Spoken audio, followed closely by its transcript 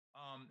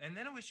And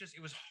then it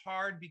was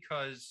hard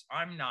because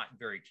I'm not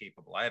very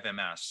capable. I have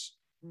MS.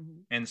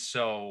 Mm-hmm. And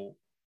so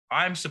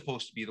I'm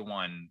supposed to be the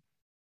one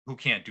who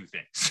can't do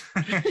things.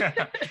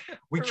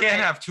 We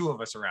can't have two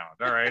of us around.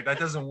 All right. That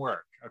doesn't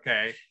work.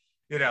 Okay.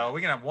 We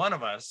can have one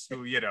of us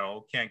who,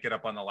 can't get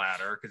up on the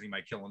ladder because he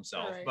might kill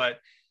himself. Right.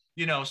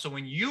 But, so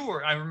when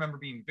I remember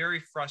being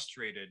very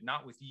frustrated,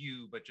 not with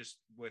you, but just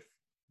with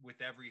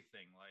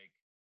everything. Like,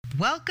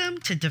 welcome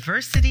to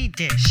Diversity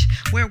Dish,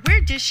 where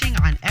we're dishing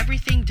on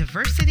everything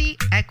diversity,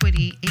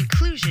 equity,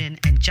 inclusion,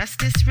 and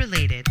justice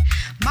related.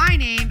 My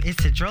name is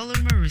Cedrola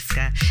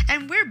Maruska,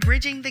 and we're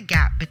bridging the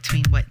gap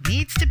between what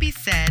needs to be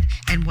said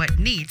and what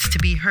needs to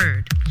be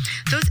heard.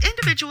 Those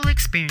individual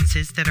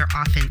experiences that are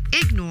often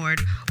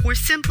ignored or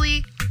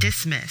simply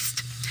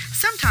dismissed.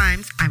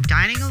 Sometimes I'm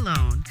dining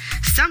alone,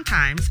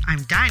 sometimes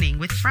I'm dining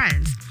with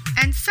friends,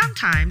 and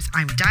sometimes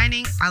I'm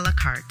dining a la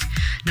carte.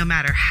 No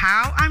matter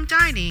how I'm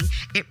dining,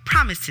 it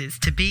promises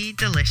to be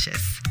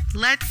delicious.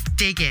 Let's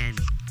dig in.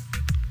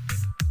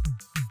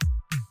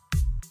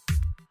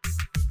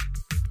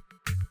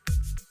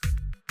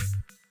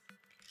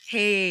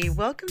 Hey,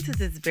 welcome to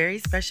this very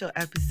special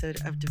episode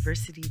of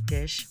Diversity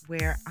Dish,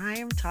 where I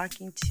am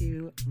talking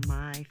to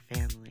my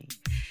family.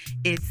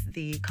 It's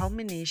the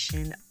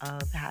culmination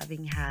of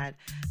having had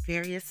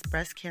various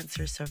breast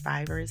cancer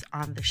survivors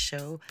on the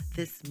show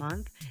this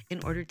month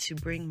in order to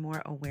bring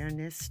more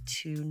awareness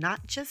to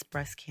not just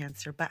breast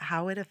cancer, but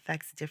how it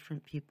affects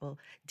different people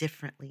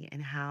differently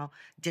and how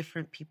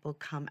different people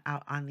come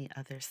out on the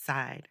other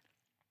side.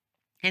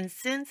 And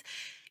since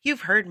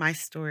you've heard my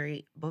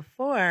story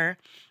before,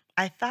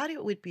 I thought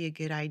it would be a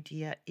good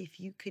idea if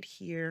you could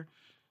hear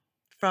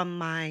from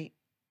my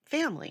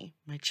family,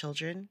 my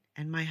children,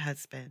 and my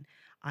husband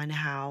on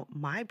how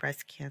my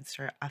breast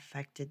cancer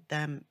affected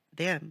them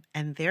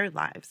and their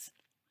lives.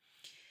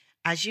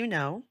 As you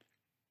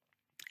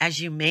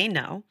may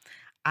know,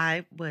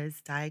 I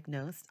was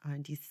diagnosed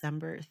on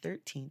December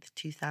 13th,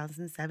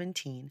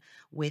 2017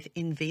 with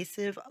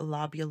invasive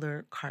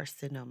lobular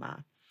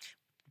carcinoma,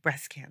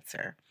 breast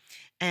cancer.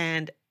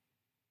 And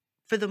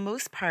for the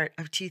most part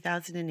of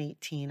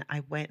 2018, I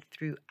went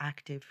through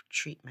active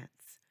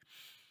treatments.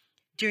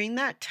 During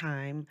that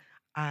time,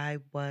 I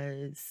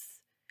was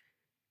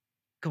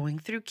going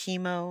through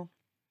chemo,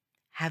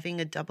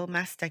 having a double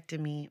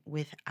mastectomy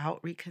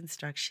without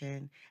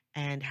reconstruction,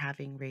 and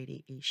having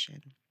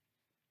radiation.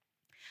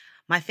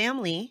 My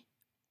family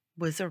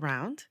was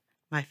around.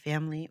 My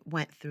family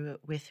went through it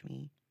with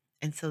me.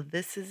 And so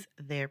this is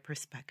their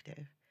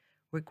perspective.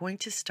 We're going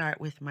to start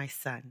with my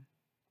son,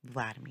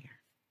 Vladimir.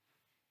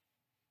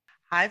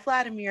 Hi,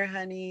 Vladimir,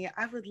 honey.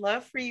 I would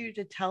love for you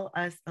to tell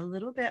us a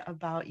little bit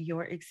about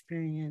your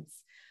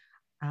experience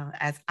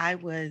as I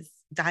was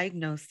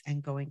diagnosed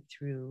and going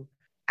through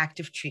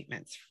active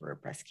treatments for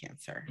breast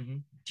cancer. Mm-hmm.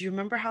 Do you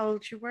remember how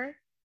old you were?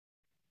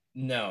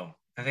 No,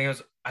 I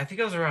think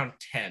I was around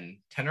 10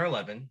 or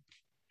 11,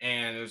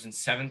 and it was in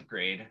 7th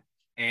grade.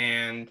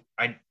 And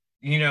I,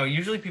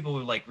 usually people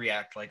would like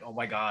react like, oh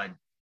my God,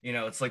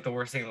 it's like the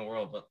worst thing in the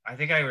world. But I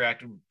think I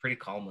reacted pretty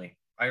calmly.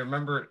 I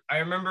remember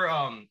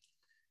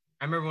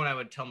when I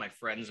would tell my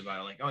friends about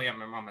it, like, oh yeah,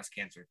 my mom has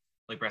cancer,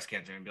 like breast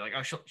cancer, and be like,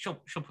 oh,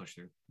 she'll push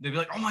through. They'd be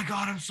like, oh my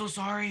God, I'm so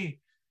sorry.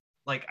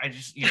 Like, I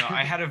just,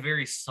 I had a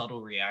very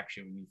subtle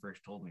reaction when you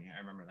first told me. I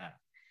remember that.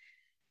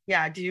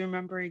 Yeah. Do you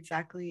remember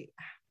exactly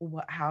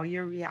what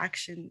your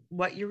reaction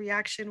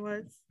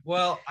was?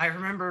 Well, I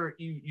remember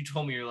you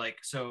told me, you're like,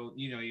 so,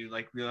 you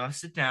like, we have to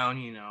sit down,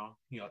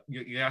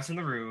 you asked in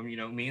the room,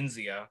 me and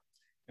Zia,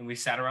 and we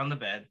sat around the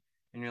bed,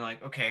 and you're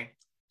like, okay,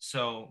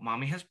 so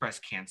mommy has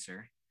breast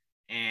cancer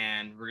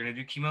and we're going to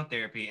do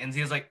chemotherapy. And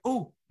Zia's like,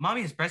 oh,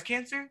 mommy has breast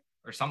cancer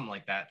or something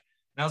like that.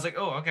 And I was like,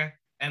 oh, okay.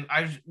 And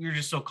we were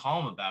just so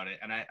calm about it.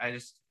 And I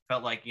just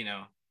felt like,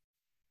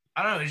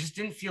 I don't know, it just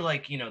didn't feel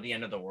like, the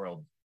end of the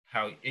world,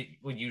 how it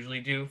would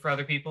usually do for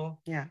other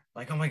people. Yeah.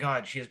 Like, oh my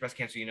God, she has breast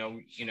cancer,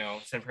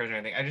 send prayers or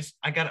anything.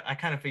 I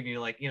kind of figured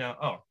like,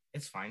 oh,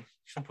 it's fine.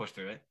 She'll push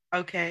through it.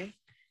 Okay.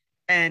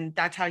 And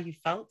that's how you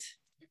felt?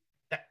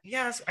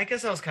 Yes, I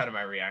guess that was kind of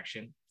my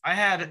reaction.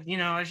 I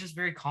was just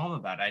very calm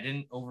about it. I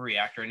didn't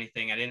overreact or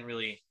anything. I didn't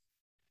really,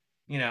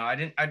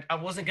 I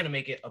wasn't going to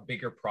make it a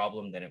bigger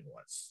problem than it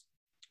was,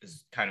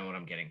 is kind of what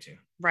I'm getting to.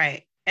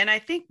 Right. And I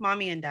think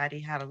mommy and daddy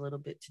had a little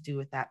bit to do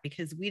with that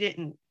because we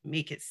didn't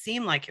make it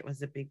seem like it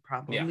was a big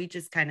problem. Yeah. We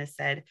just kind of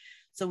said,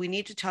 so we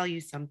need to tell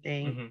you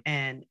something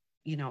and,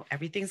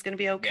 everything's going to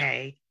be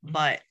okay,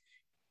 but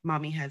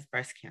mommy has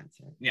breast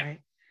cancer. Yeah.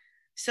 Right.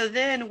 So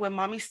then when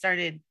I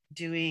started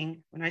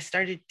doing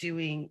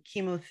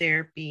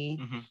chemotherapy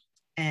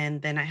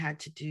and then I had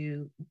to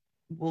do,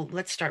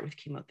 let's start with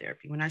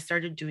chemotherapy. When I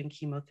started doing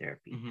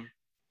chemotherapy,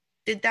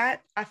 did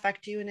that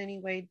affect you in any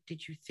way?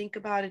 Did you think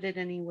about it in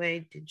any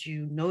way? Did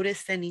you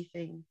notice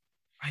anything?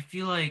 I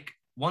feel like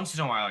once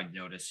in a while I'd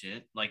notice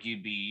it. Like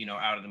you'd be,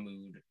 out of the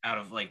mood, out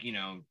of like,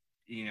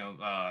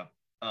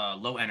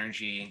 low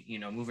energy,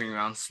 moving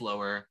around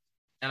slower.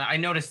 And I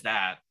noticed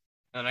that.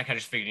 And I kind of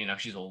just figured,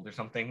 she's old or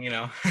something,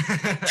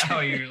 how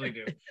I usually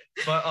do.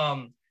 But,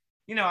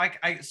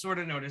 I sort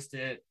of noticed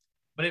it.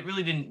 but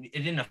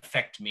it didn't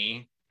affect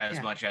me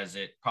as much as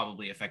it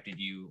probably affected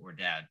you or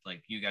dad.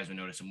 Like you guys would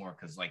notice it more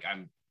because like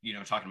I'm,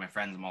 talking to my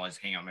friends, I'm always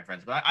hanging out with my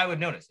friends, but I would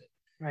notice it.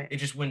 Right. It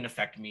just wouldn't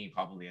affect me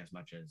probably as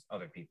much as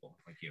other people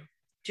like you.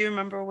 Do you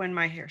remember when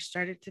my hair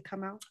started to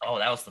come out? Oh,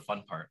 that was the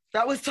fun part.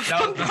 That was the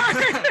fun part.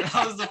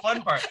 That was the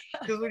fun part.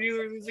 Because when you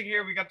were losing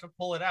hair, we got to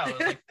pull it out.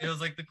 It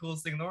was like the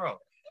coolest thing in the world.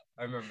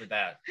 I remember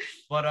that.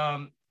 But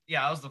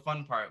yeah, that was the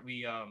fun part.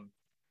 We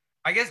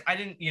I guess I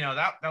didn't,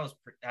 that was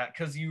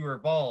because you were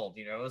bald,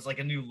 it was like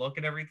a new look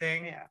and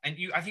everything. Yeah. And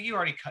I think you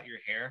already cut your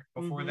hair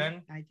before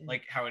then. I did.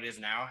 Like how it is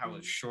now, how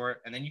it's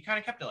short. And then you kind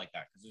of kept it like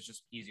that because it's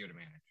just easier to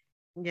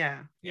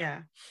manage.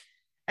 Yeah.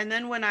 And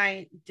then when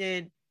I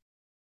did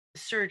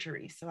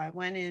surgery, so I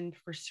went in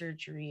for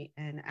surgery,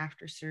 and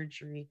after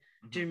surgery,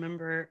 do you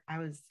remember I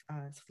was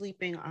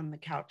sleeping on the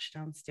couch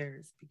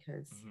downstairs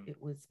because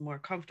it was more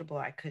comfortable.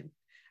 I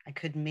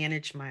could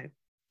manage my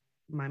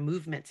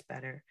movements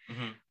better.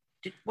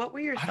 What were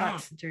your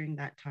thoughts during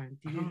that time?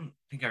 I don't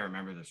think I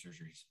remember the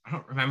surgeries. I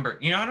don't remember.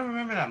 I don't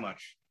remember that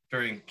much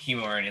during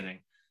chemo or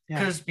anything.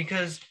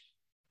 Because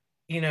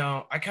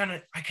I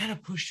kind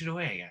of pushed it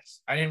away, I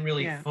guess. I didn't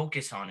really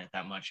focus on it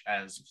that much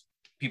as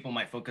people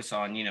might focus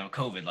on,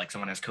 COVID. Like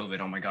someone has COVID.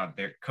 Oh my God,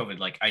 they're COVID.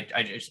 Like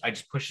I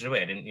just pushed it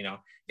away. I didn't,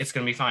 it's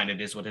gonna be fine. It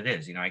is what it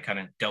is. I kind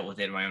of dealt with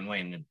it in my own way,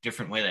 in a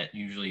different way that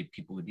usually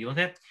people would deal with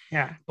it.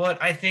 Yeah.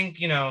 But I think,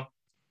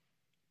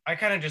 I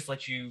kind of just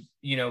let you,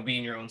 be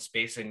in your own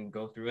space and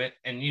go through it.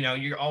 And,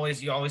 you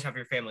always have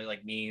your family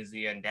like me,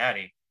 Zia, and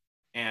Daddy.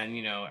 And,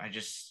 I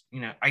just,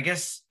 I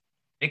guess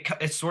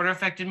it sort of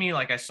affected me.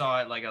 Like I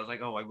saw it, like I was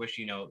like, oh, I wish,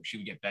 she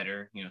would get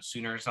better,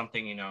 sooner or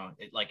something,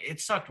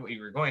 it sucked what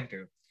you were going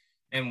through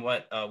and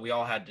what we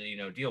all had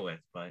to, deal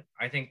with. But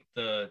I think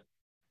the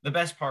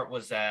best part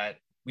was that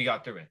we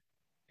got through it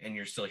and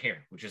you're still here,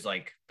 which is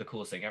like the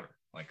coolest thing ever.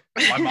 Like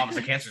my mom's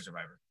a cancer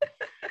survivor.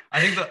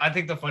 I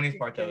think the funniest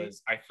part though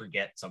is I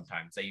forget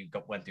sometimes that you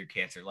went through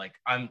cancer. Like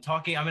I'm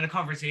in a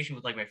conversation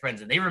with like my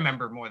friends and they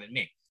remember more than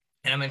me.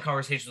 And I'm in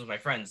conversations with my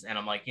friends and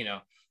I'm like,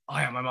 oh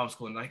yeah, my mom's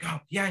cool. And like, oh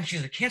yeah, and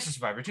she's a cancer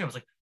survivor too. I was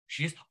like,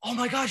 she is? Oh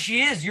my gosh,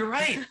 she is. You're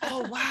right.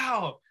 Oh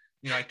wow.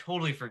 I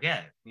totally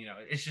forget.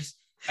 It's just,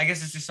 I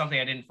guess it's just something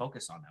I didn't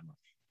focus on that much.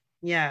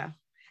 Yeah.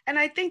 And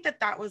I think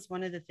that was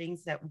one of the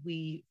things that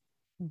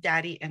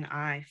Daddy and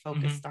I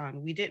focused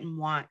on. We didn't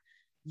want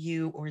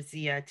you or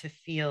Zia to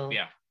feel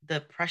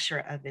the pressure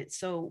of it.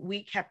 So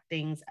we kept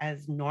things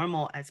as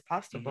normal as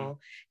possible.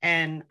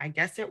 And I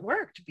guess it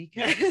worked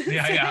because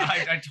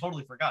I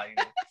totally forgot.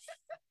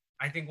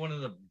 I think one of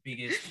the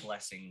biggest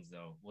blessings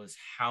though was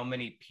how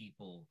many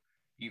people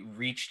you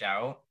reached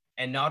out,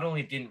 and not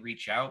only didn't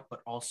reach out,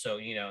 but also,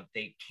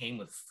 they came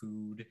with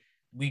food.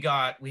 We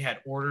had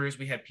orders,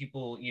 we had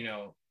people,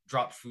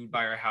 drop food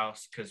by our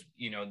house because,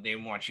 they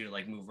want you to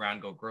like move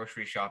around, go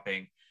grocery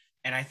shopping.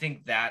 And I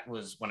think that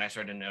was when I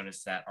started to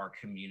notice that our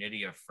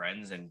community of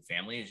friends and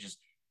family is just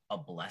a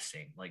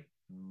blessing, like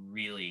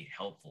really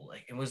helpful.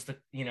 Like it was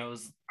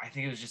I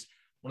think it was just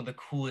one of the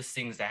coolest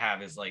things to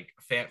have is like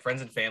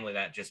friends and family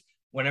that just,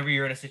 whenever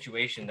you're in a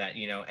situation that,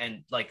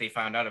 and like they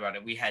found out about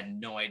it, we had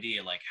no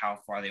idea like how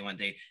far they went.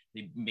 They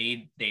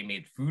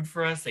made food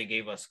for us. They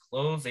gave us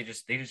clothes. They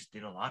just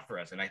did a lot for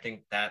us. And I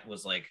think that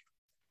was like,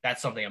 that's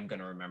something I'm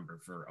going to remember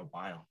for a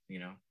while,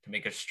 to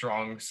make a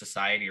strong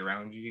society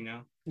around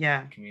you,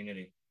 Yeah.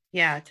 Community.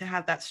 Yeah. To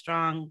have that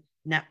strong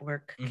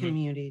network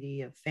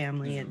community of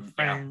family and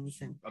friends.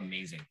 And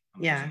amazing.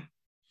 Yeah.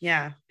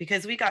 Yeah.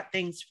 Because we got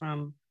things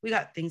from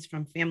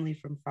family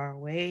from far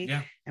away.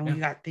 Yeah. And we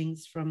got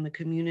things from the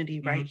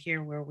community right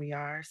here where we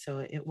are. So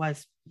it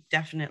was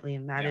definitely,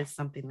 and that is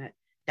something that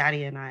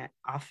Daddy and I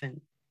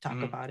often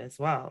talk about as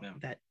well,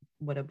 that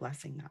what a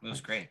blessing that was. It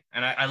was great.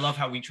 And I love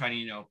how we try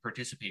to,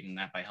 participate in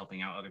that by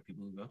helping out other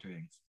people who go through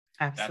things.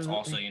 Absolutely. That's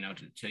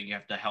also, you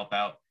have to help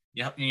out.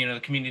 The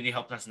community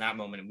helped us in that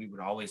moment. And we would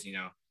always,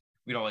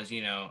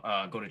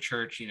 go to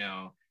church,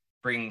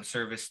 bring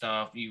service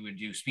stuff. You would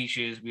do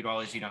speeches. We'd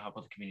always, help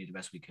out the community the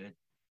best we could.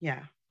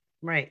 Yeah.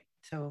 Right.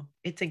 So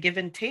it's a give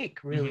and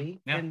take,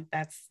 really. Yeah. And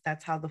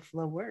that's how the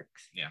flow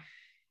works. Yeah.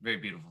 Very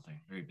beautiful thing.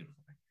 Very beautiful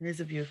thing. It is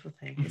a beautiful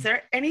thing. Is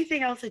there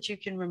anything else that you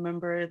can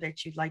remember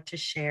that you'd like to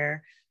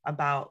share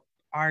about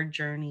our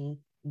journey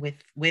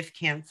with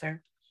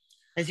cancer?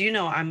 As you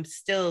know, I'm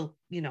still,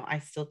 I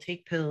still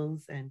take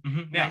pills and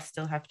I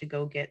still have to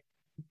go get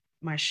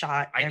my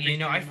shot.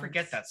 I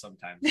forget that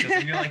sometimes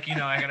because you're like,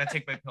 I gotta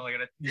take my pill. I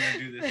gotta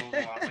do this. I was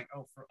like,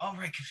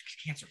 right,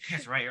 cancer,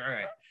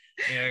 right.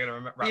 I gotta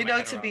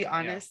remember. To be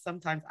honest,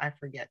 sometimes I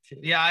forget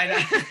too. Yeah, I know.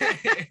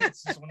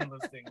 It's just one of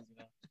those things,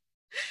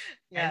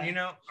 Yeah. And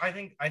I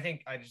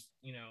think I just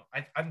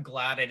I'm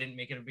glad I didn't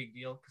make it a big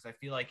deal because I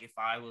feel like if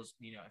I was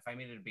if I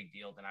made it a big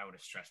deal, then I would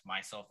have stressed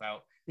myself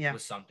out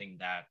with something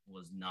that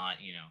was not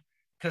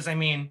because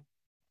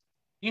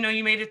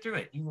you made it through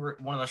it. You were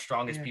one of the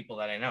strongest people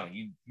that I know.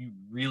 You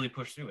really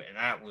pushed through it, and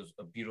that was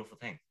a beautiful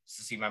thing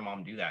to see my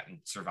mom do that and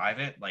survive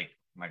it. Like,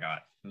 my God,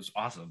 it was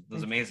awesome. It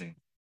was amazing.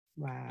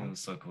 Wow, it was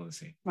so cool to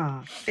see.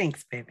 Oh,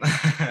 thanks, baby.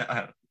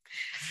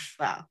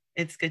 Wow.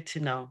 It's good to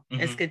know.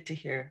 It's good to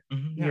hear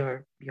Yeah.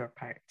 your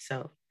part.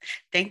 So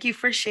thank you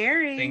for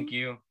sharing. Thank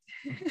you.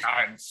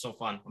 God, it's so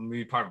fun. I'm gonna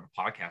be part of a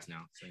podcast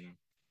now. So you know.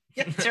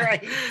 That's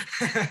right.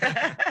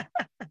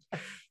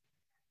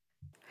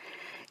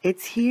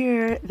 It's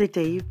here, the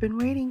day you've been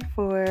waiting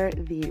for.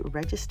 The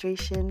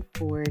registration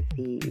for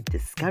the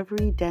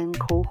Discovery Den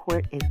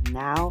cohort is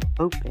now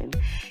open.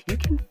 You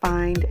can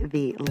find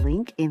the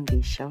link in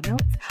the show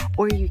notes,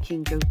 or you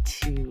can go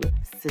to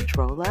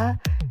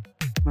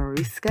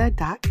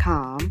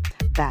cedrolamaruska.com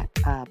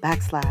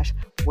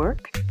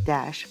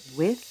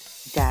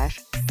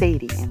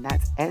 /work-with-Sadie, and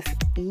that's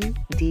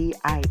SEDIE.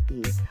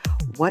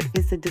 What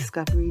is the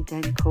Discovery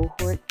Den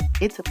cohort?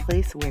 It's a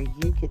place where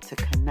you get to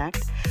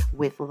connect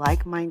with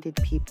like-minded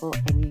people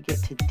and you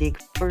get to dig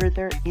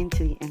further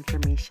into the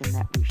information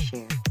that we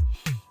share.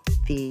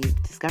 The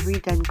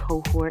Discovery Den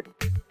cohort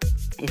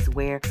is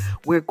where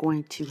we're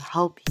going to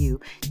help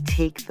you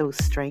take those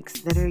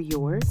strengths that are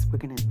yours. We're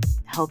going to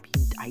help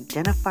you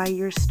identify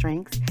your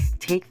strengths,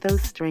 take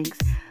those strengths,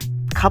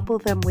 couple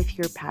them with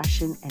your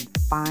passion, and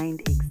find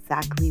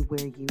exactly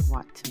where you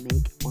want to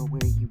make or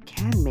where you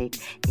can make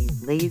a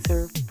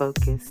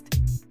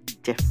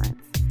laser-focused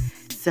difference.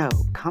 So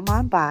come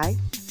on by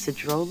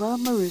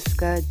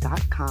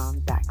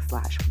cedrolamaruska.com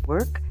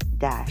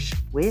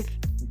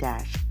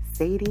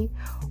 /work-with-Sadie,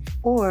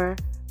 or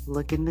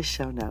look in the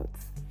show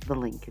notes. The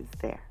link is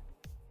there.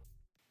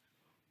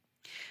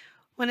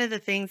 One of the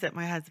things that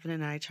my husband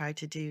and I tried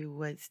to do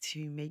was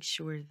to make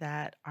sure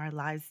that our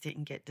lives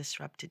didn't get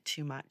disrupted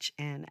too much.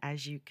 And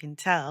as you can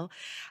tell,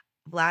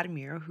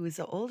 Vladimir, who is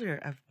the older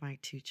of my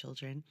two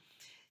children,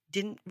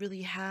 didn't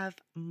really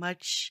have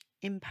much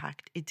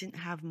impact. It didn't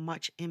have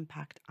much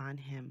impact on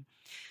him.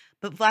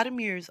 But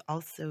Vladimir is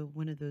also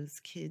one of those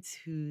kids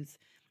who's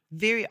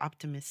very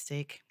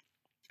optimistic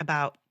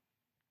about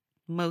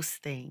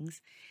most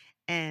things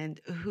and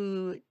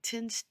who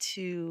tends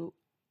to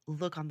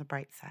look on the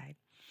bright side.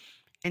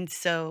 And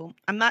so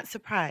I'm not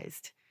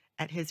surprised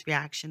at his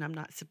reaction. I'm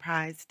not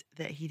surprised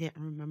that he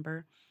didn't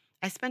remember.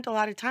 I spent a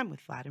lot of time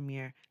with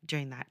Vladimir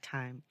during that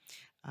time.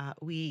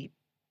 We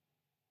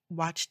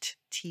watched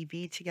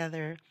TV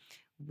together.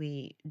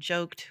 We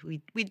joked.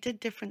 We did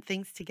different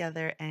things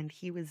together, and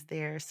he was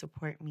there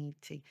support me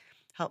to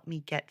help me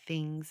get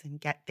things and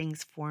get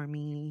things for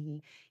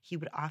me. He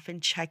would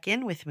often check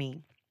in with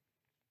me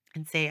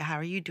and say, "How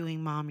are you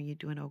doing, Mom? Are you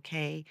doing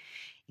okay?"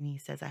 And he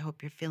says, "I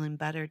hope you're feeling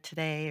better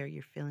today, or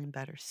you're feeling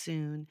better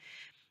soon."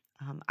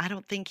 I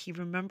don't think he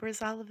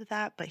remembers all of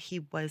that, but he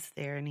was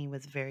there and he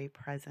was very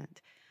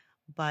present.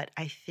 But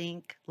I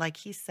think, like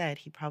he said,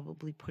 he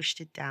probably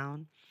pushed it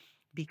down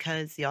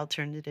because the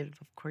alternative,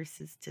 of course,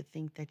 is to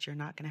think that you're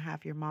not going to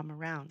have your mom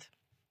around.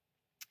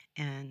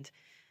 And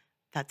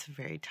that's a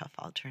very tough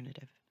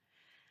alternative.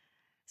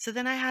 So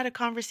then I had a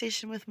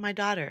conversation with my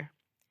daughter.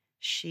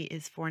 She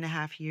is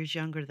 4.5 years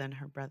younger than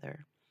her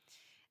brother.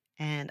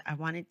 And I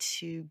wanted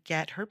to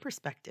get her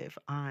perspective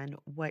on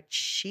what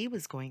she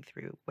was going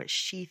through, what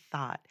she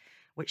thought,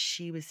 what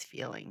she was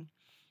feeling.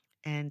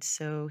 And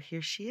so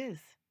here she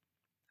is,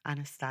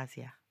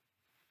 Anastasia.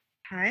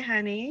 Hi,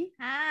 honey.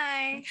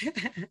 Hi.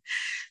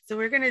 So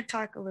we're going to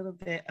talk a little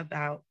bit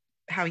about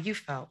how you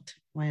felt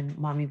when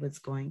Mommy was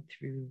going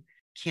through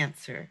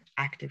cancer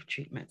active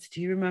treatments.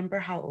 Do you remember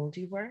how old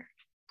you were?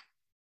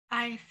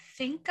 I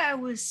think I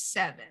was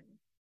 7.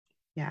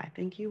 Yeah, I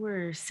think you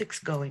were 6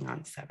 going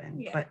on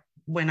 7. Yeah. But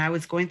when I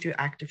was going through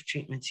active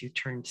treatments, you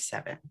turned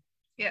 7.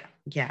 Yeah.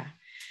 Yeah.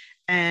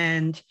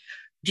 And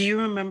do you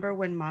remember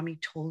when Mommy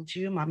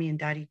and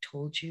Daddy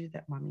told you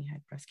that Mommy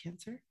had breast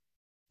cancer?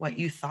 What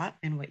you thought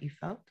and what you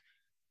felt?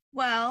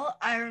 Well,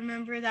 I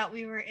remember that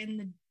we were in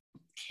the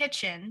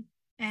kitchen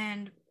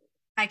and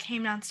I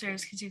came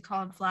downstairs because you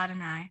called Vlad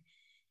and I,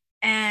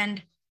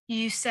 and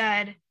you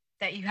said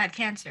that you had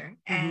cancer.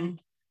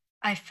 And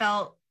I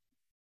felt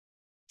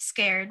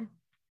scared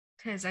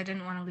because I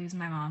didn't want to lose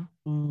my mom.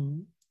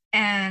 Mm-hmm.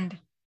 And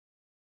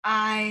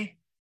I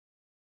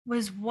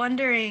was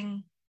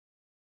wondering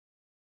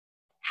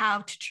how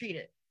to treat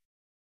it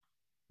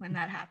when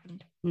that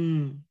happened.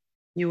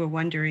 You were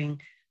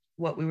wondering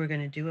what we were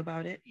going to do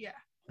about it? Yeah.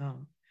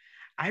 Oh,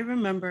 I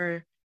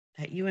remember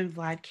that you and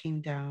Vlad came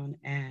down,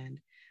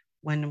 and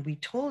when we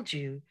told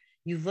you,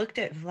 you looked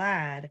at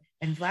Vlad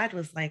and Vlad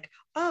was like,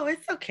 "Oh,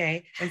 it's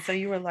okay." And so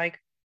you were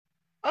like,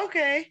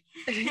 "Okay."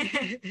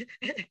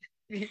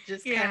 You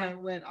just kind of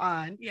went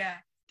on. Yeah.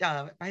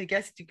 I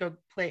guess to go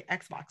play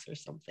Xbox or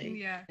something.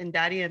 Yeah. And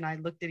Daddy and I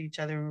looked at each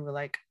other and we were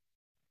like,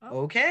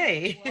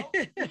 "Okay." Well.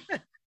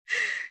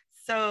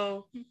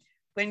 So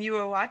when you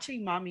were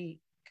watching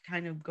Mommy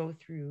kind of go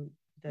through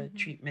the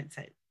treatments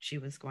that she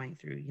was going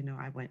through, you know,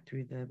 I went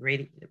through the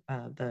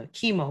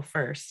chemo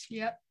first.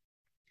 Yep.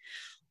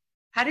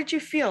 How did you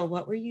feel?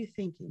 What were you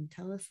thinking?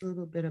 Tell us a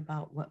little bit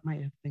about what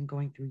might have been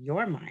going through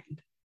your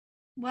mind.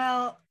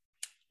 Well,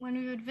 when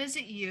we would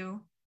visit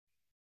you,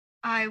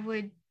 I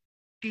would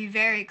be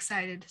very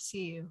excited to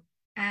see you,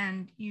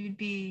 and you'd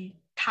be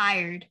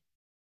tired,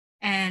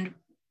 and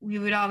we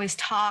would always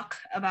talk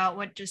about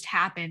what just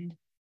happened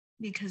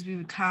because we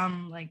would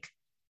come like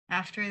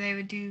after they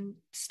would do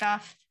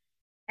stuff.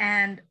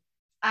 And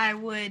I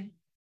would.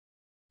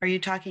 Are you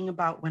talking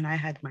about when I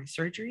had my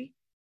surgery?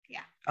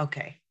 Yeah.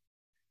 Okay.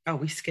 Oh,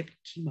 we skipped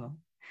chemo.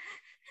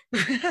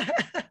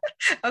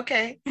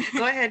 Okay,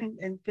 go ahead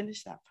and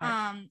finish that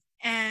part.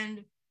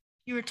 And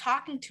you were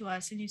talking to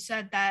us and you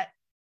said that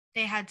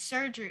they had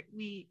surgery.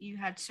 You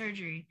had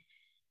surgery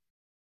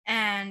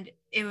and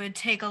it would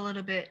take a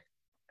little bit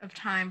of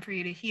time for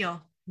you to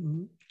heal.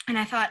 Mhm. And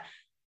I thought,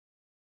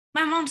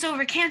 my mom's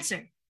over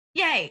cancer.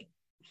 Yay.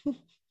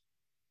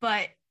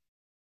 But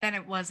then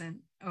it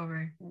wasn't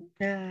over.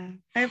 Yeah.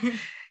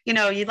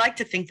 You'd like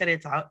to think that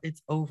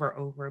it's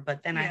over,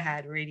 but then I Yeah.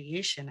 had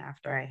radiation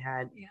after I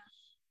had Yeah.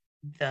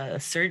 the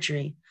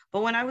surgery.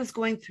 But when I was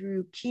going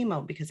through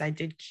chemo, because I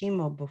did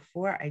chemo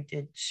before I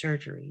did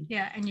surgery,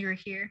 Yeah. And you were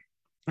here.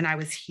 when I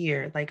was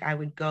here, like I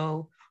would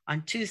go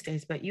on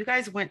Tuesdays, but you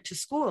guys went to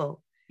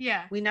school.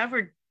 Yeah. We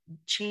never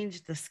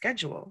changed the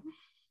schedule,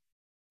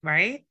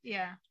 right?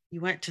 Yeah. You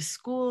went to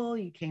school,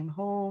 you came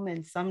home,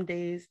 and some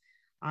days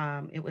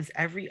it was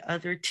every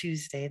other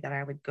Tuesday that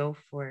I would go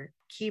for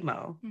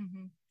chemo.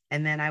 Mm-hmm.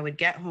 And then I would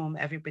get home,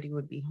 everybody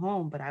would be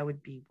home, but I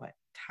would be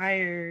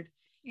tired.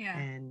 Yeah.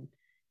 And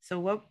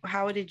so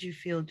how did you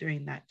feel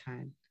during that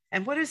time?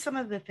 And what are some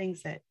of the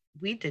things that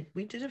we did?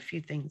 We did a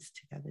few things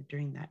together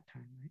during that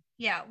time, right?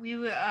 Yeah. We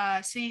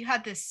were, so you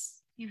had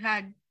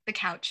the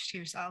couch to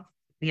yourself.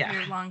 Yeah.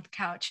 Your long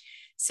couch.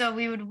 So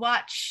we would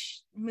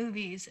watch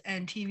movies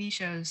and TV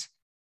shows.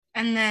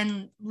 And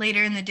then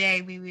later in the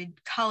day, we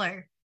would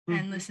color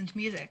and Mhm. listen to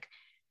music.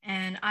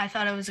 And I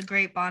thought it was a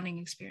great bonding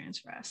experience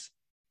for us.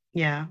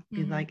 Yeah.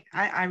 Mhm.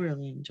 I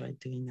really enjoyed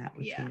doing that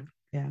with Yeah. you.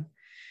 Yeah.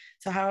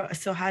 So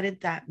how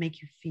did that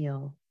make you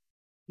feel?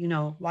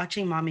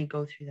 Watching mommy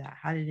go through that,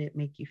 how did it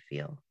make you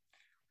feel?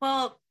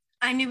 Well,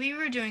 I knew we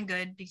were doing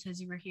good because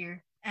you were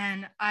here.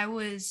 And I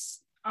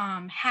was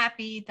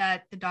happy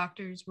that the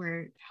doctors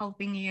were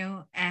helping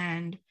you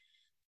and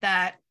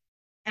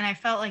I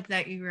felt like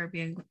that you were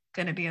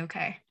going to be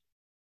okay.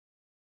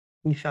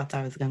 You felt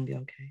I was going to be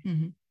okay.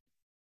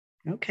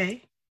 Mm-hmm.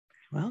 Okay.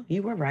 Well,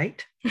 you were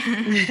right.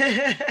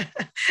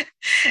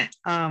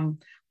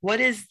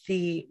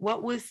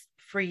 What was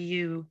for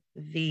you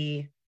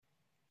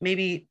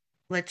maybe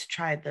let's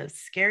try the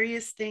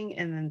scariest thing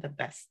and then the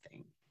best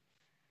thing.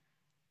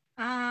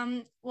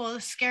 Well,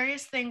 the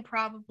scariest thing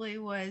probably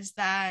was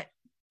that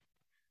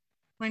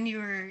when you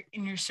were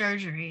in your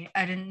surgery,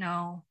 I didn't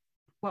know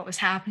what was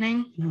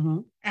happening Mm-hmm.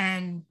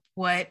 and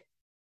what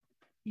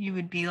you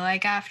would be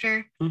like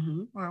after,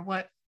 mm-hmm. or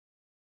what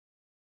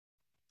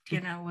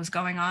was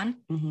going on.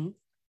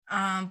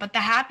 Mm-hmm. But the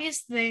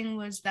happiest thing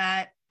was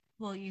that,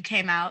 well, you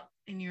came out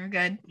and you were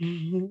good.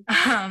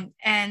 Mm-hmm.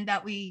 And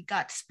that we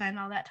got to spend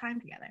all that time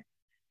together.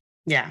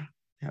 Yeah,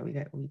 we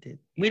did. Yeah.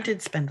 We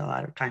did spend a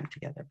lot of time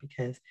together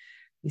because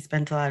we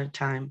spent a lot of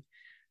time,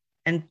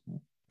 and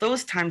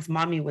those times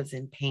mommy was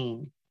in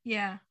pain.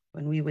 Yeah.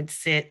 When we would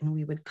sit and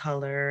we would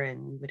color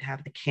and we would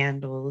have the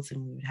candles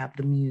and we would have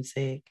the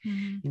music,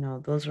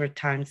 those were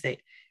times that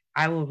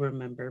I will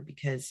remember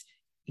because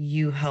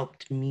you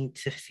helped me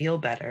to feel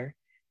better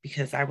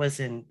because I was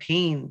in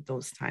pain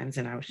those times.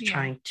 And I was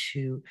trying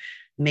to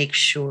make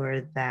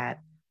sure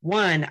that,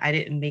 one, I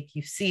didn't make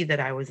you see that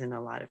I was in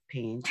a lot of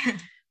pain,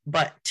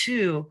 but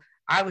two,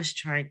 I was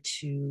trying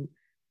to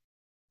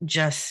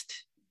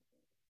just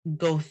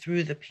go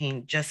through the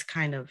pain, just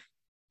kind of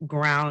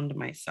ground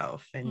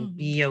myself and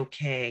be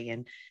okay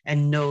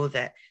and know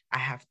that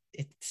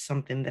it's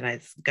something that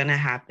is gonna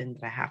happen,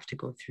 that I have to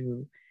go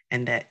through,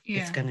 and that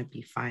it's gonna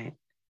be fine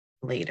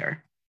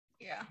later.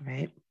 Yeah.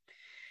 Right.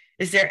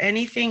 Is there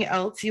anything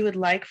else you would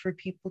like for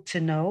people to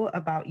know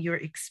about your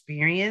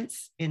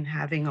experience in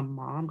having a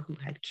mom who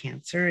had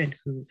cancer and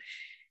who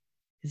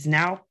is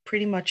now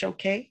pretty much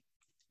okay?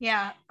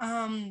 Yeah.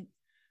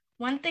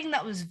 One thing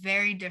that was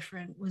very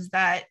different was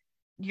that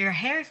your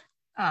hair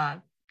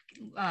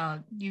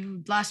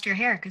you lost your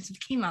hair because of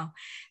chemo.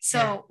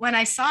 So when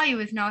I saw you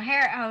with no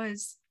hair, I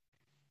was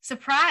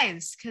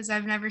surprised because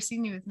I've never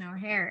seen you with no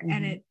hair.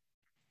 And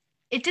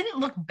it didn't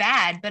look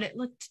bad, but it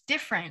looked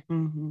different.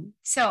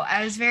 So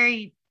I was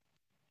very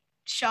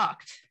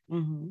shocked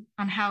on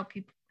how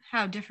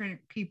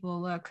different people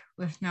look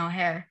with no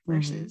hair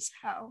versus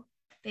how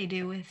they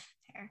do with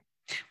hair.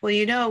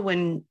 Well,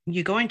 when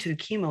you go into the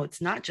chemo,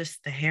 it's not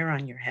just the hair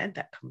on your head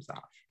that comes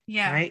off.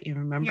 Yeah. Right. You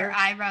remember? Your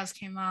eyebrows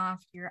came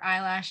off, your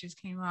eyelashes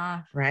came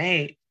off.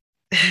 Right.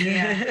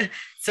 Yeah.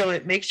 So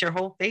it makes your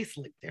whole face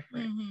look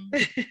different.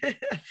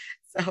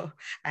 So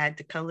I had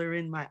to color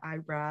in my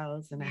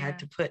eyebrows and I had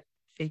to put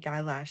fake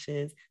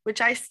eyelashes, which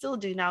I still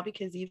do now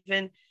because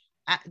even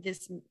at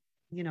this,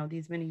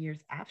 these many years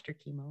after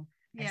chemo,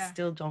 I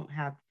still don't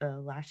have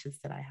the lashes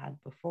that I had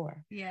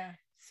before. Yeah.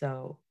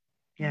 So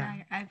yeah.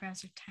 My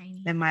eyebrows are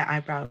tiny. And my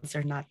eyebrows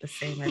are not the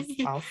same as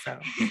also.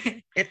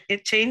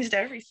 It changed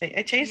everything.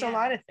 It changed a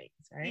lot of things,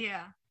 right?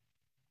 Yeah.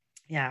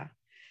 Yeah.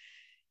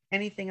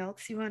 Anything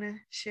else you want to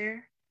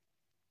share?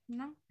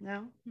 No.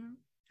 All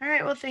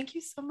right. Well, thank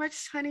you so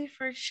much, honey,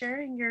 for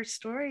sharing your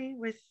story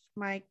with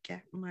my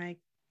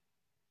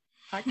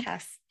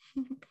podcast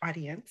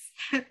audience.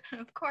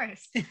 Of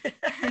course.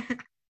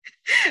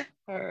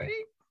 All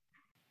right.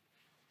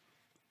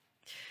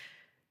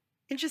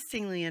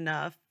 Interestingly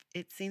enough,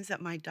 it seems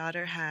that my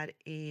daughter had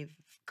a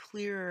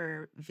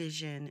clearer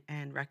vision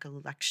and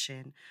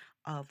recollection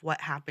of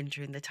what happened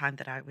during the time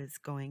that I was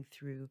going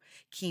through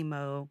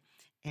chemo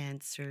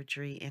and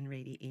surgery and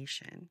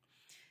radiation.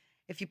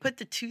 If you put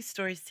the two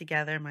stories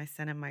together, my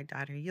son and my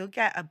daughter, you'll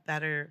get a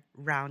better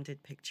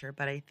rounded picture.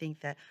 But I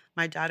think that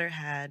my daughter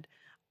had,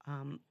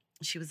 um,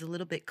 she was a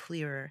little bit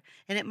clearer.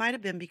 And it might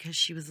have been because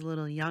she was a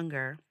little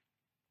younger.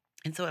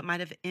 And so it might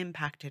have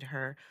impacted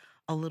her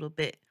a little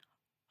bit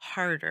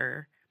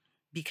harder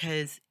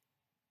because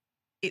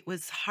it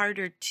was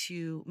harder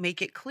to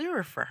make it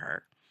clearer for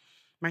her.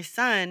 My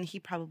son, he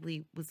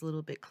probably was a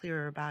little bit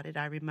clearer about it.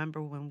 I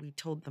remember when we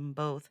told them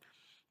both,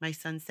 my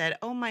son said,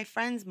 "Oh, my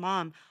friend's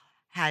mom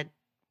had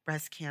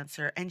breast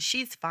cancer and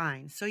she's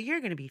fine. So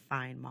you're going to be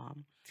fine,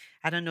 Mom."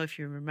 I don't know if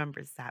you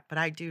remembers that, but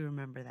I do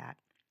remember that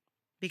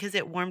because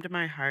it warmed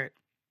my heart.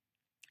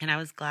 And I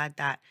was glad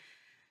that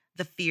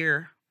the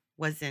fear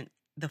wasn't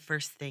the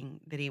first thing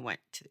that he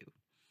went to.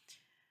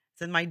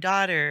 So my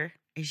daughter,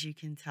 as you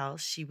can tell,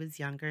 she was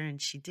younger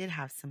and she did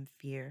have some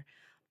fear.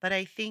 But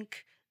I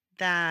think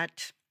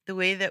that the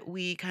way that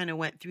we kind of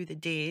went through the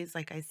days,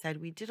 like I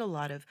said, we did a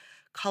lot of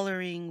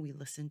coloring, we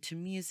listened to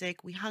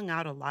music, we hung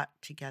out a lot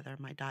together,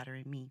 my daughter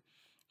and me,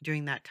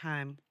 during that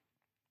time.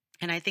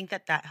 And I think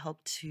that that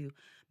helped to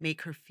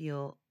make her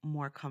feel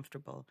more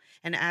comfortable.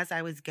 And as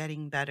I was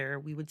getting better,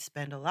 we would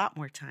spend a lot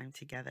more time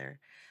together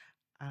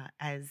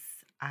as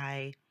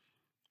I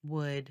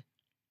would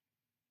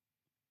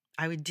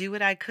I would do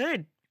what I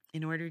could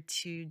in order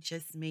to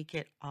just make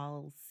it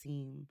all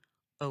seem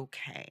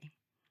okay.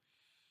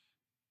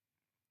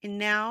 And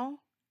now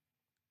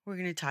we're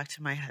going to talk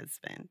to my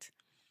husband.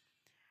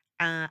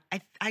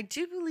 I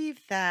do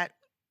believe that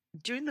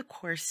during the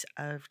course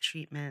of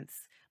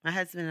treatments, my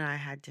husband and I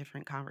had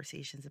different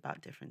conversations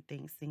about different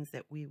things, things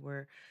that we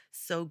were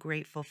so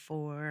grateful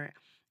for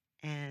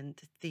and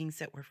things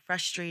that were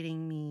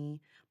frustrating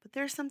me. But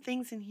there are some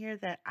things in here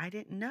that I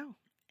didn't know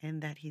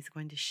and that he's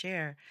going to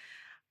share.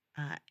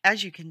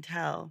 As you can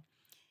tell,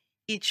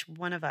 each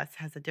one of us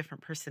has a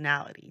different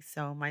personality.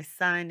 So my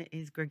son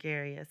is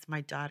gregarious, my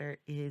daughter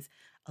is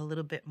a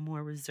little bit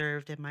more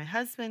reserved, and my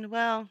husband,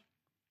 well,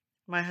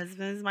 my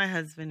husband is my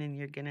husband, and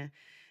you're going to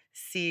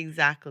see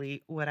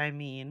exactly what I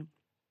mean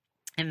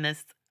in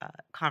this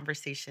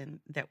conversation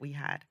that we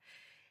had.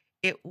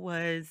 It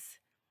was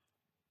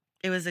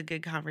it was a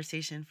good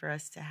conversation for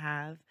us to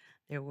have.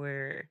 There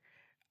were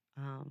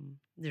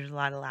there's a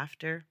lot of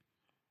laughter,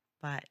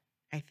 but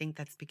I think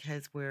that's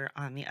because we're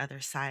on the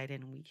other side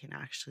and we can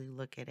actually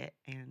look at it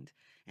and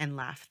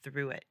laugh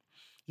through it.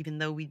 Even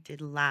though we did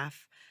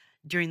laugh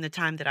during the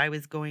time that I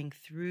was going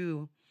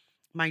through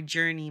my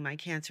journey, my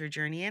cancer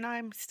journey, and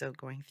I'm still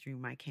going through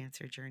my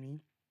cancer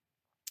journey.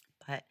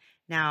 But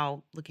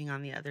now looking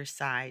on the other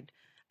side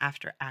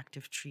after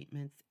active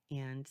treatments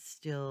and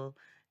still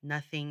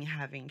nothing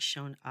having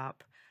shown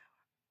up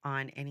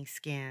on any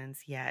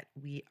scans yet,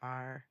 we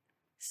are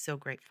so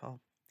grateful.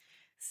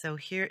 So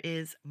here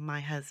is my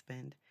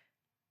husband,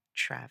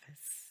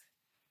 Travis.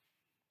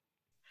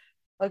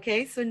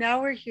 Okay, so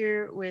now we're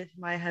here with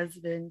my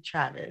husband,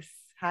 Travis.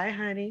 Hi,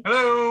 honey.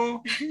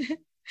 Hello.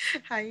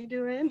 How you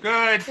doing?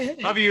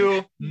 Good. Love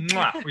you.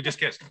 Mwah. We just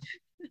kissed.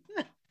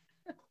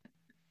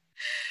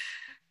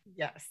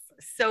 Yes.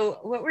 So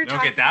what we're You don't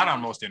talking get that about,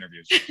 on most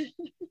interviews.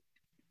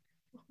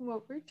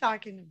 what we're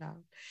talking about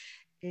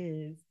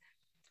is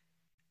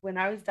when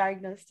I was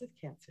diagnosed with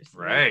cancer. So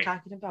Right. we're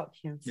talking about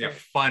cancer. Yeah,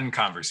 fun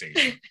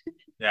conversation.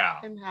 Yeah.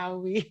 And how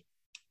we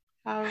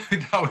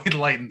How we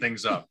lighten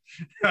things up.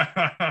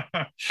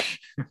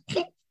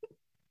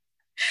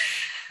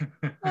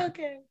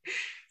 Okay.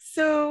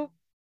 So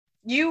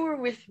you were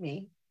with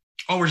me.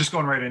 Oh, we're just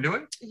going right into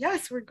it?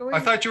 Yes, we're going. I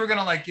thought you were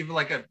gonna like give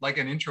like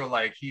an intro,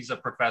 like he's a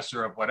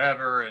professor of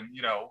whatever, and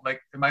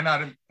like am I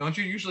not? Don't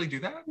you usually do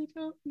that? We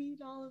don't need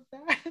all of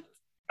that.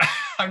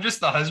 I'm just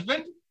the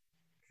husband.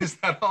 Is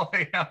that all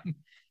I am?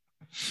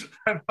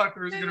 I thought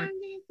this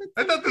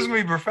was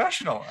gonna be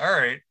professional. All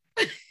right.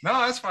 No,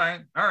 that's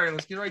fine. All right,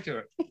 let's get right to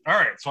it. All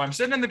right, so I'm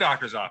sitting in the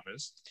doctor's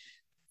office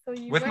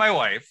with my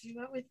wife. You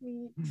went with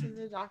me to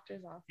the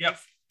doctor's office. Yep.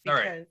 All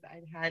right. Because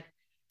I'd had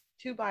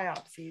 2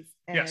 biopsies,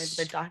 and Yes.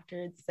 the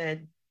doctor had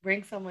said,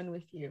 "Bring someone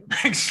with you."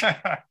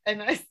 Exactly.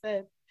 And I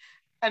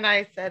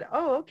said,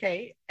 "Oh,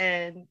 okay."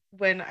 And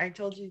when I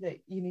told you that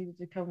you needed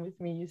to come with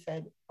me, you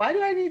said, "Why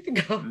do I need to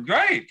go?"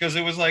 Right, because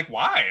it was like,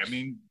 why? I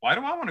mean, why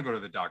do I want to go to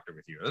the doctor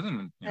with you? Other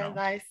than, And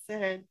I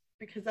said,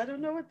 "Because I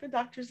don't know what the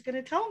doctor's going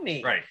to tell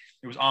me." Right.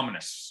 It was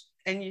ominous.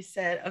 And you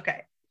said,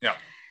 "Okay." Yeah.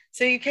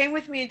 So you came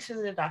with me to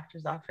the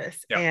doctor's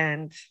office, Yeah.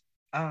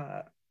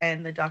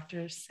 and the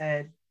doctor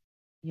said,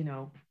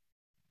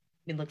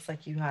 it looks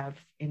like you have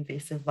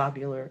invasive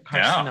lobular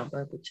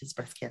carcinoma, which is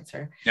breast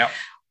cancer. Yeah.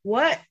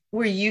 What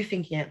were you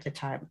thinking at the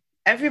time?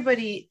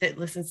 Everybody that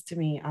listens to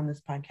me on this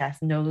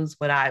podcast knows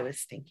what I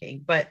was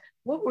thinking, but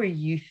what were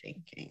you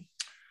thinking?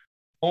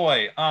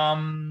 Boy,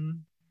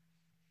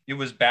 it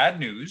was bad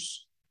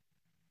news.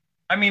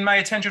 I mean, my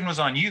attention was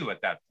on you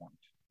at that point.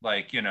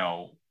 Like,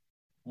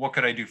 what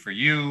could I do for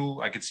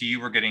you? I could see you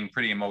were getting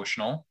pretty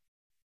emotional.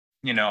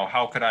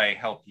 How could I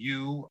help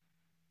you?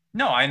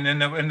 No, and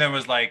then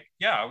was like,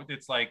 yeah,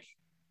 it's like,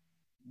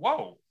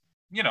 whoa,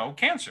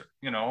 cancer.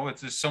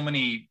 It's just so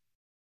many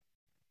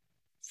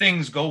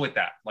things go with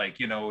that. Like,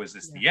 is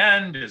this the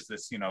end? Is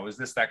this, is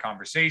this that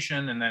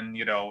conversation? And then,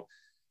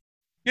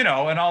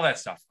 and all that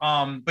stuff.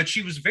 But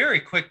she was very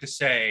quick to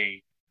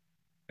say,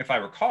 if I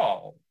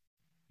recall,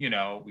 we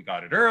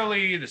got it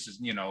early. This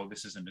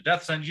isn't a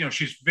death sentence.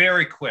 She's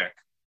very quick.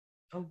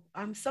 Oh,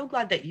 I'm so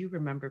glad that you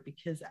remember,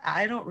 because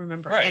I don't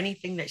remember Right.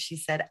 anything that she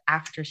said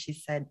after she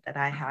said that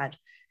I had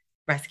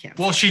breast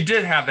cancer. Well, she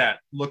did have that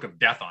look of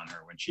death on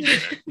her when she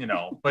did it,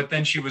 but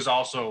then she was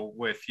also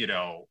with,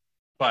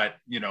 but,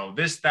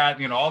 this,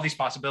 that, all these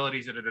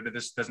possibilities,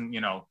 this doesn't,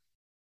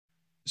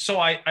 So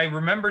I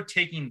remember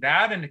taking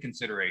that into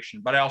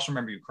consideration, but I also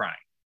remember you crying.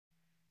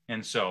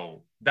 And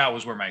so that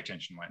was where my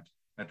attention went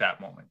at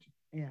that moment.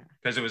 Yeah.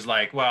 Because it was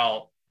like,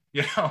 well,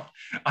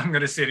 I'm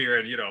going to sit here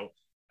and,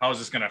 how is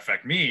this going to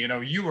affect me?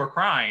 You were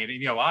crying,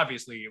 and,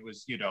 obviously it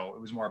was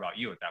more about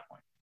you at that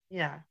point.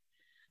 Yeah.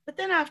 But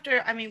then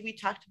after, we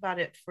talked about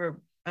it for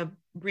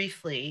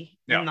briefly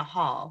in the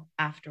hall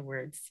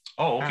afterwards.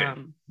 Oh, okay.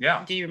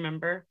 Yeah. Do you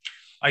remember?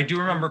 I do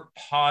remember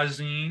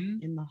pausing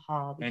in the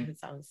hall because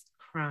I was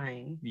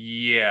crying.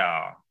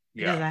 Yeah.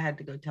 Because I had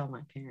to go tell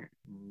my parents.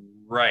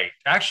 Right.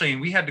 Actually,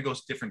 we had to go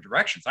different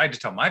directions. I had to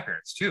tell my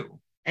parents too.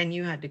 And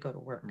you had to go to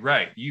work.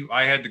 Right.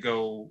 I had to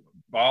go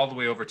all the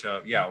way over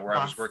to, where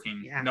I was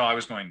working. Yeah. No, I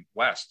was going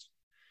west.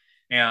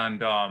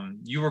 And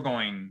you were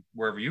going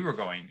wherever you were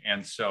going.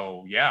 And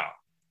so, yeah.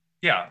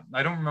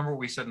 I don't remember what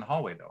we said in the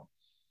hallway though.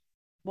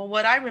 Well,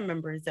 what I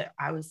remember is that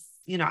I was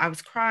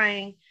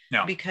crying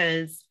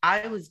because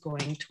I was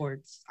going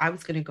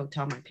to go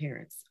tell my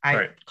parents.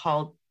 I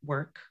called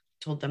work,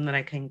 told them that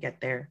I couldn't get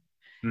there.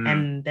 Mm-hmm.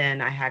 And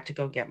then I had to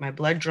go get my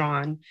blood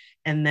drawn.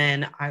 And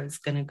then I was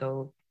going to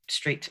go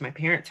straight to my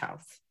parents'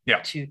 house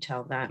to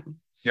tell them.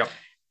 Yep.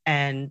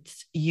 And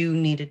you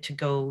needed to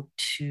go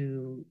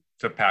to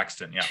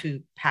Paxton. Yeah.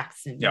 To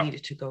Paxton. You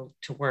needed to go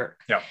to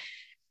work. Yeah.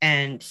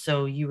 And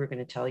so you were going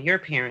to tell your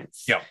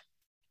parents. Yeah.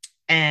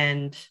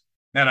 And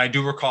I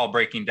do recall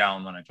breaking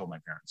down when I told my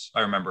parents.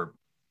 I remember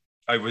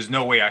there was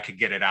no way I could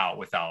get it out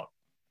without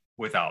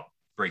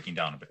breaking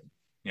down a bit.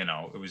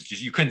 It was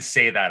just, you couldn't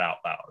say that out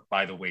loud.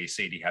 By the way,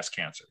 Sadie has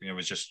cancer. It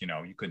was just,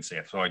 you couldn't say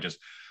it. So I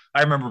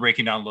remember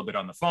breaking down a little bit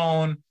on the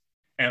phone.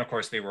 And of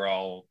course they were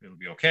all, it'll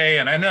be okay.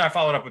 And then I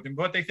followed up with them,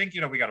 but they think,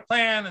 we got a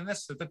plan and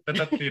this, but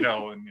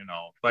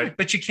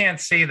you can't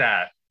say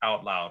that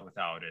out loud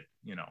without it,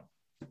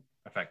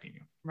 affecting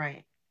you.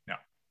 Right. Yeah.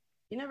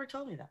 You never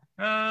told me that.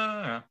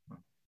 Yeah.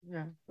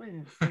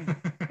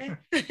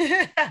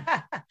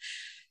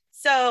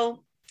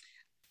 So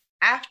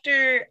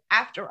after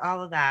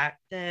all of that,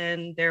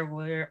 then there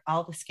were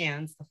all the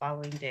scans the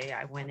following day.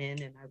 I went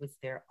in and I was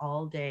there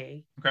all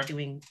day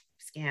doing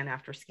scan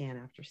after scan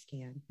after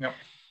scan. Yep.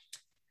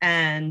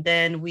 And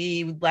then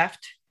we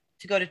left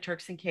to go to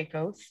Turks and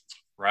Caicos.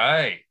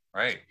 Right.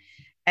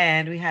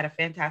 And we had a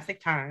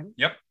fantastic time.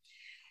 Yep.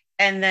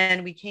 And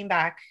then we came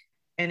back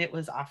and it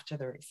was off to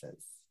the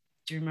races.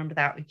 Do you remember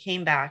that? We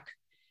came back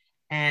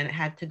and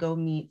had to go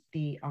meet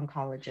the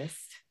oncologist.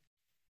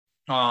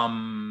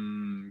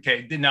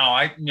 Okay. Now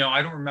I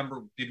don't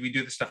remember. Did we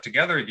do the stuff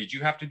together, or did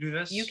you have to do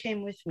this? You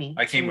came with me.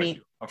 I came with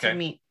you. Okay. To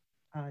meet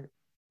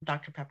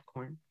Dr.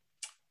 Peppercorn.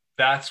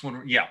 That's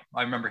when. Yeah,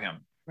 I remember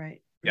him.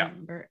 Right. Yeah.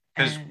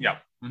 Because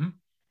Mm-hmm.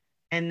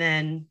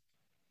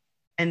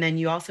 And then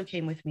you also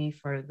came with me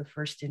for the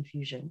first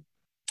infusion.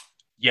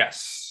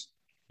 Yes.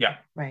 Yeah.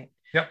 Right.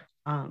 Yep.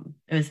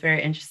 It was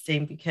very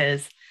interesting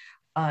because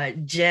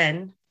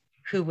Jen,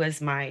 who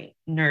was my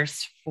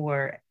nurse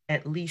for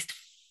at least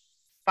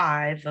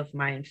 5 of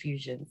my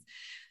infusions,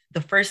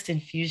 the first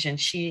infusion,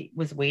 she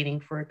was waiting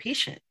for a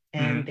patient,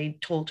 and they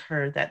told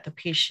her that the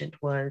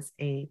patient was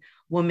a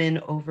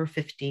woman over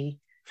 50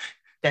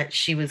 that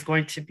she was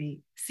going to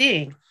be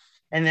seeing.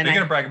 And then you're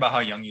going to brag about how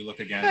young you look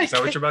again. Is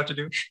that what you're about to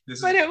do?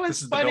 It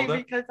was funny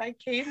because I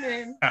came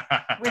in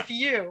with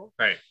you.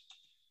 Right.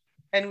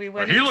 And we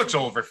went. Well, he looks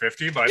over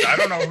 50, but I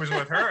don't know who's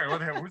with her.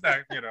 Who's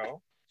that,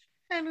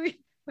 And we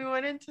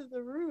went into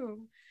the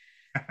room,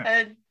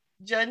 and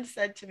Jen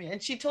said to me,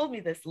 and she told me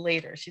this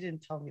later. She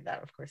didn't tell me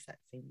that, of course, that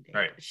same day.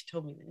 Right. But she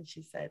told me that, and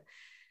she said,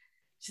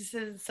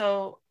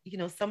 so,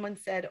 someone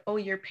said, oh,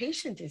 your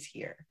patient is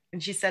here.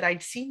 And she said,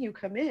 I'd seen you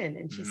come in.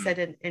 And she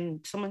said,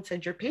 and someone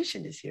said, your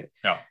patient is here.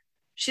 Yeah.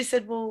 She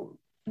said, well,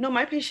 no,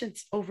 my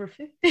patient's over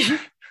 50.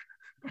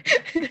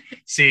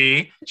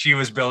 See, she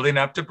was building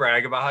up to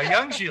brag about how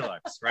young she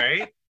looks,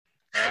 right?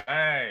 All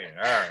right.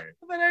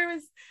 But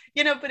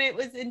but it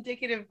was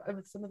indicative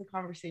of some of the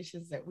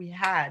conversations that we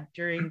had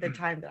during the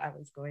time that I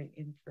was going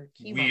in for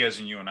chemo. We as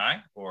in you and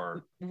I,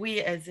 or?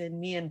 We as in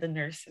me and the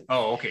nurses.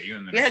 Oh, okay. You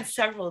and the nurses. We had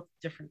several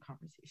different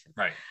conversations.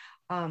 Right.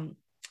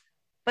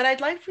 But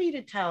I'd like for you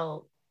to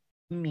tell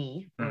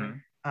me,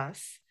 or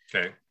us,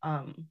 okay,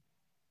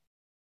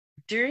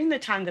 during the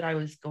time that I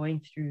was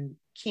going through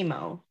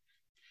chemo,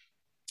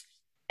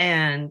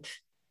 and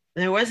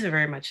there wasn't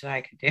very much that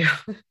I could do.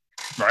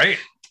 Right.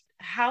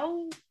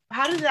 How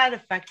does that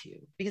affect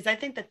you? Because I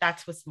think that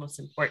that's what's most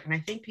important. I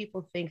think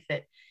people think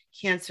that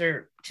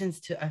cancer tends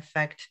to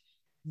affect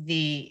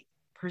the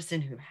person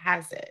who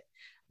has it,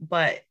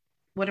 but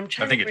what I'm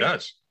trying I think to it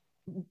does.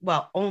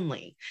 Well,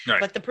 only,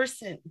 Right. but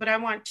I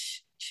want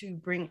to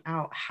bring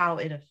out how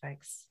it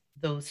affects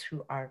those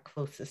who are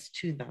closest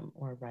to them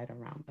or right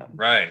around them.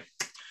 Right.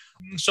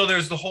 So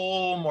there's the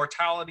whole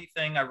mortality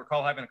thing. I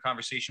recall having a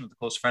conversation with a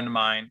close friend of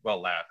mine. Well,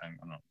 laughing. I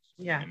don't know.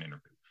 Yeah. In an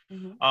interview.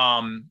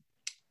 Mm-hmm.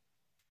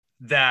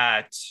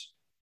 That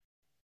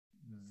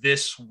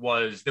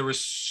there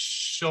was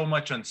so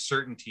much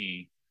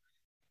uncertainty.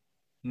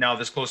 Now,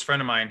 this close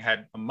friend of mine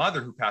had a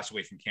mother who passed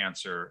away from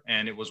cancer,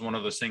 and it was one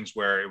of those things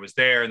where it was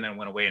there and then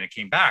went away and it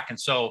came back. And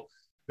so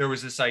there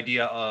was this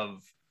idea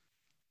of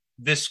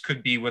this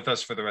could be with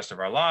us for the rest of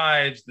our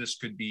lives. This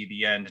could be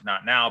the end,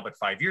 not now, but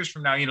 5 years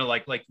from now,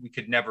 like we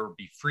could never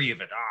be free of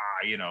it,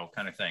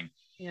 kind of thing.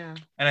 Yeah.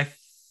 And I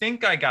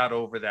think I got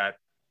over that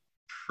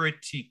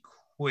pretty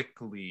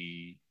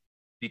quickly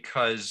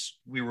because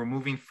we were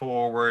moving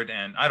forward,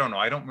 and I don't know,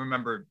 I don't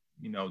remember,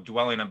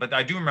 dwelling on, but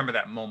I do remember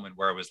that moment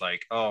where I was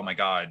like, oh my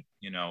God,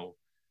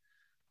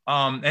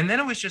 and then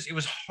it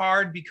was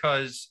hard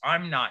because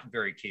I'm not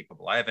very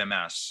capable. I have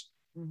MS.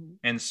 Mm-hmm.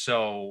 And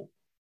so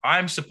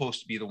I'm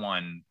supposed to be the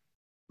one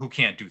who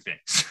can't do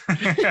things.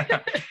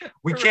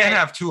 We can't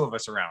have two of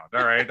us around.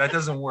 All right. That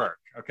doesn't work.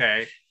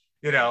 Okay.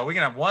 We can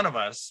have one of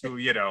us who,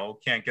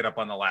 can't get up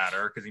on the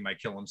ladder because he might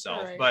kill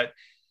himself. Right. But,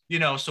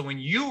 so when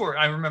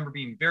I remember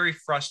being very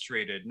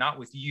frustrated, not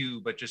with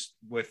you, but just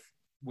with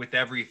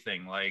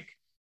everything, like,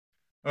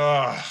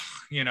 I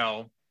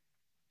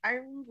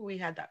remember we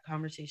had that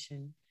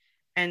conversation,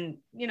 and,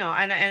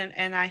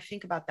 and I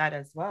think about that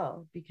as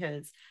well,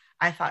 because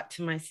I thought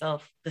to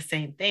myself the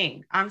same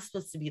thing. I'm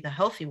supposed to be the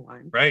healthy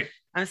one. Right.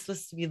 I'm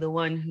supposed to be the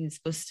one who's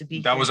supposed to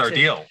be. That was our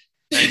deal.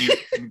 And you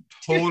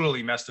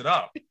totally messed it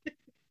up.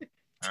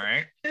 All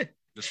right.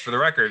 Just for the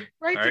record.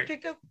 Right. To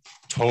pick up.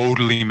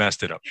 Totally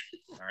messed it up.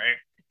 All right.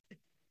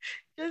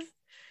 Just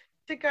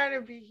to kind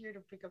of be here to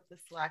pick up the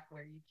slack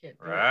where you can't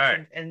do right.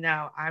 it. And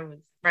now I was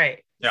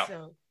right. Yeah.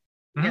 So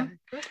mm-hmm. yeah.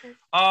 Go ahead.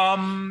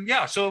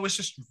 Yeah. So it was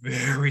just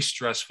very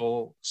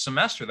stressful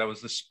semester. That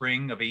was the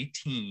spring of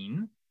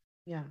 18.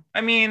 Yeah. I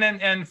mean,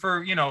 and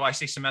for, I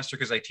say semester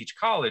because I teach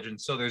college. And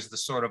so there's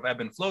this sort of ebb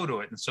and flow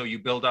to it. And so you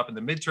build up in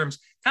the midterms,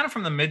 kind of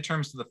from the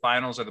midterms to the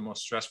finals are the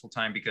most stressful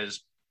time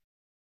because,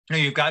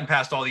 you've gotten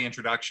past all the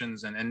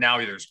introductions and now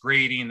there's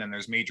grading and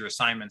there's major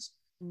assignments.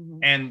 Mm-hmm.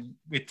 And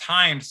it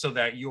timed so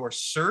that your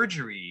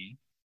surgery,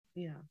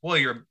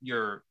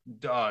 your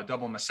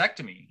double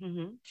mastectomy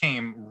mm-hmm.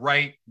 came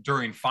right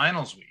during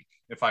finals week,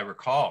 if I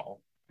recall.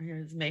 It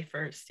was May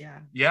 1st. Yeah.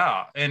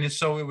 Yeah. And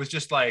so it was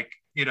just like,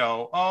 I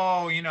gotta,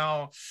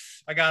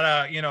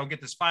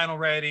 get this final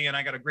ready and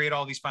I gotta grade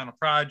all these final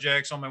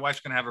projects. Oh, my wife's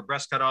gonna have her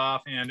breast cut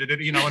off. And, and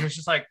it's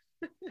just like,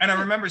 and I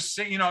remember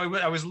saying,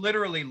 I was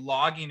literally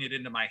logging it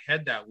into my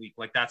head that week.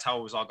 Like that's how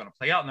it was all going to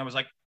play out. And I was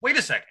like, wait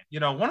a second,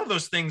 one of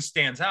those things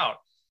stands out.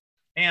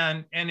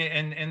 And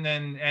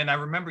I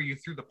remember you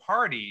threw the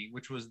party,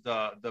 which was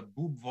the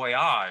Boob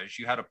Voyage.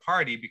 You had a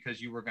party because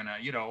you were gonna,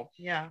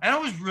 yeah. And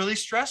it was really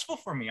stressful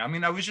for me. I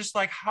mean, I was just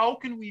like, how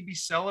can we be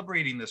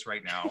celebrating this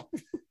right now?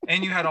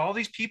 And you had all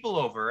these people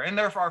over, and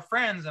they're our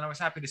friends, and I was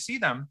happy to see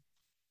them.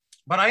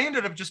 But I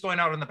ended up just going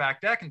out on the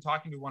back deck and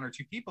talking to one or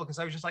two people because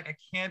I was just like, I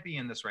can't be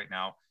in this right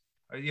now.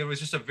 It was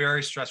just a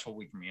very stressful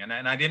week for me, and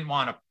I didn't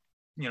want to,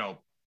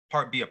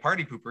 be a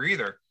party pooper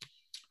either.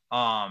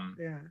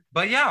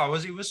 But yeah,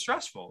 it was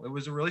stressful. It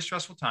was a really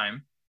stressful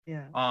time.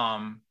 Yeah.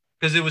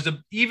 Because it was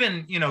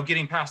even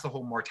getting past the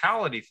whole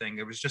mortality thing.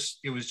 It was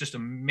just a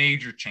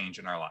major change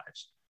in our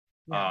lives.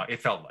 Yeah.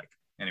 It felt like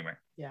anyway.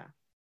 Yeah.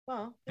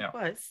 Well, it Yeah.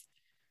 was.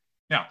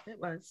 Yeah. It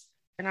was.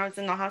 And I was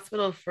in the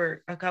hospital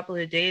for a couple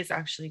of days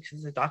actually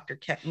because the doctor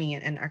kept me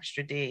an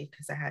extra day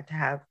because I had to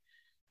have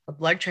a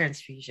blood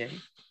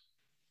transfusion.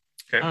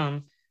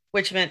 Okay.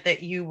 Which meant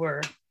that you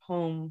were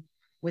home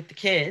with the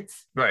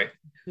kids, right?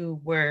 Who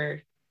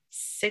were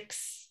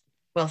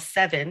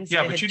 7. So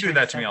yeah, but you do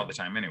that to me all the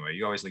time anyway.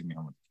 You always leave me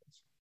home with the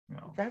kids.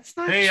 That's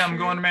not. Hey, true. I'm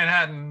going to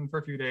Manhattan for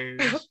a few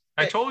days.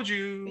 I told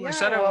you. Yeah, I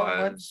said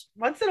I was.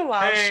 Once in a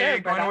while, hey, sure.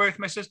 Going away with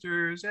my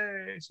sisters.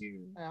 Hey, see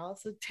you. I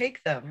also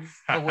take them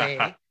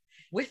away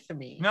with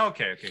me. No,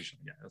 okay,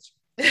 occasionally, yeah, that's.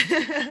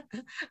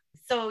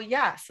 So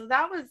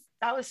that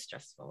was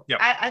stressful. Yep.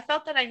 I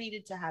felt that I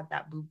needed to have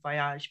that Boob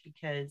Voyage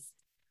because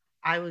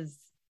I was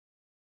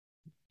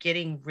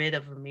getting rid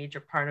of a major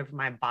part of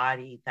my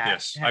body that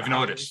yes, I've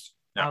noticed.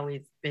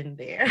 Always been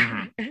there.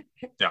 Mm-hmm.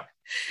 Yeah.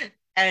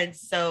 And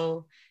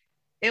so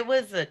it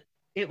was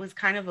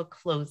kind of a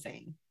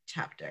closing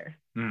chapter.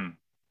 Mm.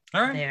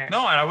 All right. There.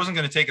 No, I wasn't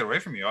going to take it away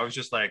from you. I was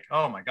just like,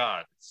 oh my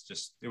God,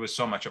 it was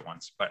so much at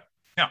once. But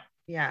yeah.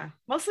 Yeah.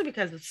 Mostly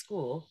because of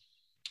school.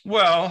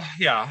 Well,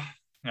 yeah.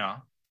 Yeah.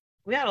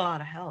 We had a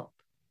lot of help.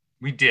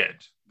 We did.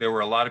 there were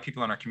a lot of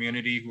people in our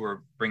community who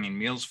were bringing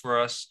meals for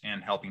us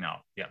and helping out.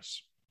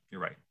 Yes,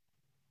 you're right.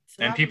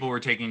 So And people were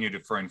taking you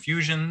for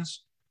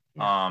infusions.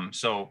 Yeah.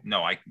 So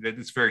no,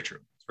 it's very true.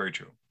 It's very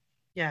true.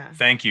 Yeah.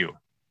 Thank you,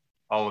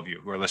 all of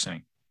you who are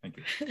listening. Thank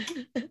you.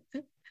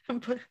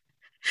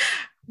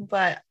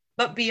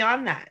 but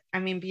beyond that, I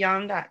mean,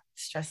 beyond that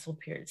stressful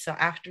period. So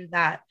after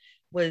that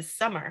was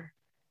summer.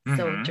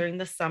 So Mhm. during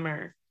the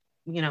summer,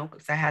 you know,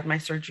 because I had my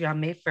surgery on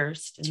May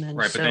 1st, and then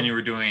Right, but then you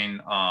were doing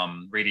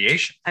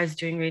radiation. I was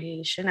doing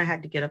radiation. I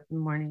had to get up in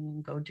the morning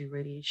and go do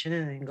radiation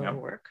and then go to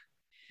Yep. work.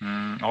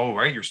 Oh,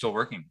 right, you're still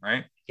working,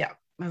 right? Yeah,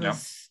 I Yep.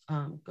 was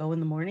go in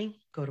the morning,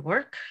 go to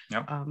work.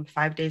 Yep.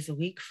 5 days a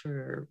week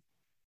for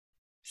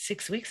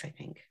 6 weeks, I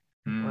think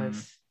it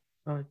was.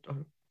 Or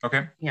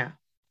Okay. yeah,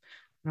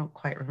 I don't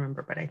quite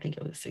remember, but I think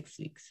it was 6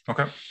 weeks.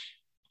 Okay.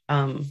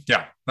 Um,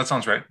 Yeah, that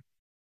sounds right.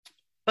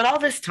 but all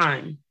this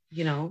time,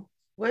 you know,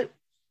 what's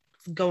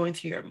going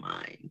through your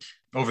mind?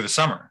 Over the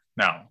summer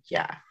now.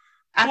 Yeah.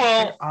 After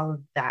Well- all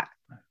of that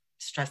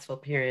stressful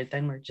period,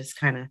 then we're just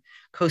kind of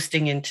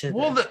coasting into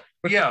Well,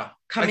 we're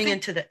coming think-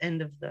 into the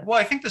end of the Well,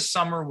 I think the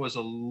summer was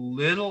a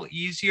little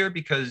easier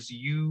because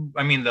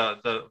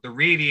the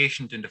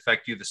radiation didn't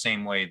affect you the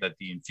same way that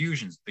the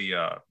infusions, the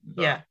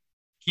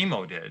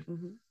chemo did.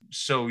 Mhm.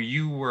 So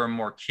you were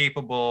more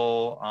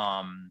capable,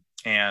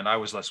 and I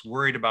was less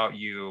worried about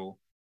you.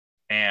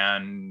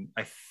 And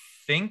I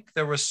think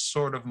there was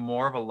sort of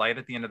more of a light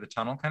at the end of the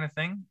tunnel kind of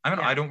thing. I don't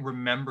know. Yeah. I don't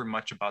remember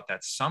much about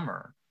that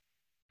summer.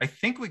 I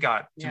think we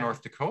got to Yeah.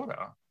 North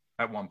Dakota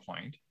at one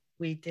point.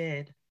 We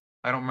did.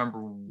 I don't remember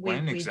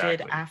when we exactly.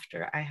 did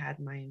after I had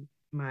my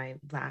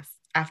last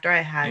after I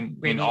had in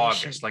radiation.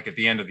 August, like at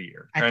the end of the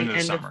year, at or the end of the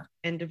end summer.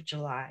 end of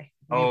July.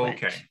 we Oh,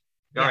 went. okay.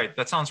 Yeah. All right.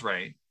 That sounds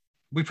right.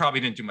 We probably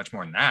didn't do much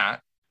more than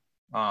that.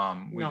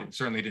 We No.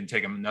 certainly didn't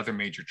take another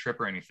major trip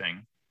or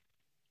anything.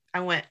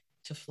 I went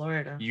to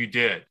Florida. You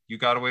did. You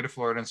got away to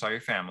Florida and saw your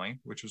family,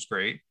 which was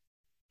great.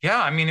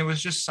 Yeah, I mean, it was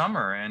just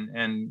summer,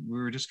 and we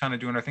were just kind of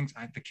doing our things.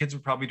 The kids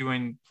were probably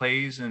doing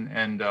plays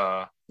and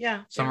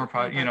Yeah. summer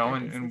probably,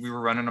 and we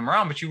were running them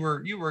around. But you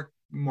were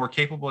more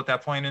capable at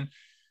that point. And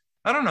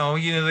I don't know,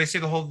 they say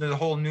the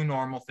whole new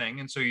normal thing,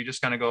 and so you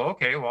just kind of go,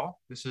 okay,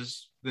 well, this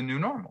is the new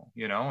normal,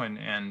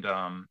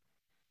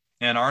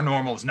 and our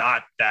normal is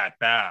not that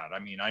bad. I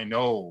mean, I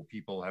know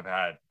people have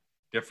had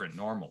different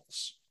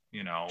normals,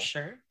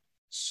 Sure.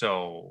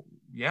 So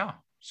yeah.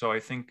 So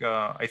I think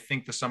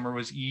the summer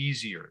was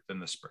easier than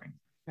the spring.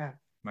 Yeah.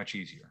 Much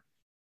easier.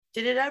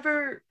 Did it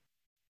ever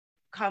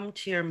come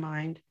to your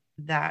mind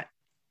that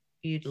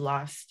you'd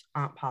lost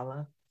Aunt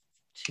Paula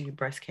to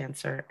breast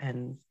cancer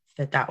and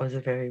that was a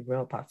very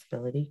real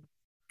possibility?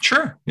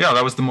 Sure. Yeah,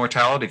 that was the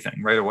mortality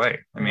thing right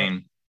away. I Right.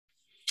 mean,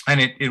 and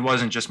it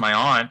wasn't just my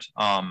aunt.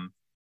 I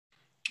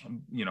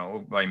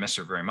miss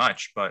her very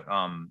much, but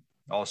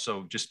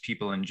also just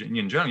people in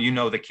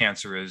general. That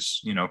cancer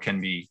is,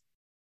 can be,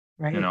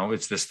 Right.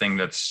 it's this thing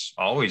that's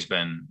always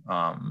been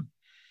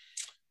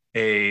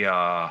It's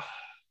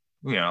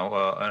an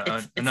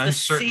the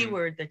uncertain C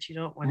word that you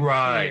don't want to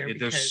right. hear.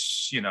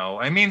 There's,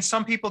 I mean,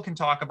 some people can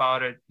talk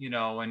about it,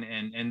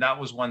 and that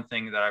was one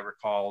thing that I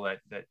recall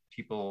that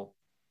people,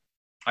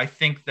 I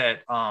think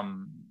that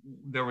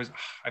there was,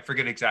 I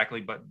forget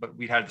exactly, but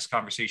we had this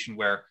conversation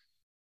where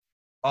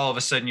all of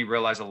a sudden you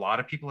realize a lot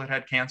of people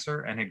had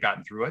cancer and had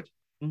gotten through it.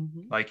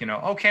 Mhm. Like,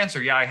 oh,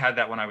 cancer. Yeah, I had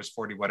that when I was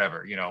 40,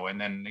 whatever, and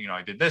then,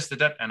 I did this, did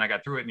that, and I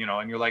got through it,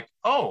 and you're like,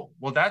 oh,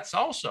 well, that's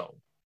also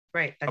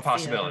Right. a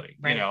possibility,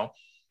 right.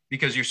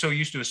 because you're so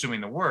used to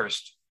assuming the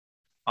worst.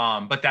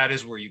 But that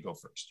is where you go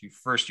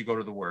first. You go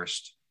to the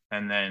worst,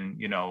 and then,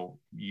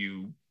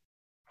 you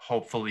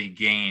hopefully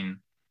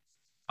gain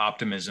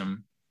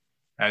optimism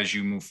as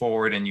you move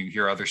forward and you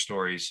hear other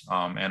stories.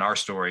 And our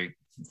story,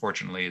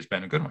 fortunately, has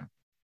been a good one.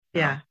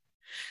 Yeah.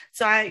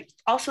 So I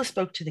also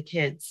spoke to the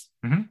kids,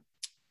 Mhm.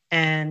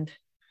 and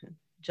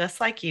just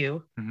like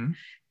you, Mhm.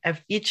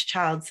 each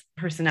child's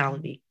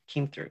personality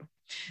came through.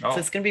 Oh, So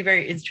it's going to be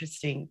very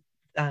interesting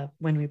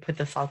when we put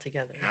this all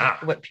together.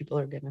 Yeah. What people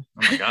are going to.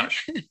 oh my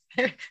gosh,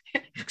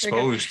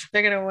 exposed.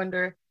 They're going to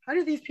wonder, how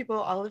do these people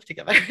all live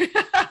together?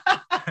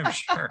 I'm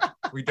sure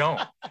we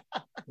don't.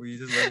 We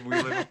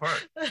live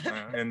apart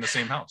in the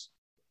same house.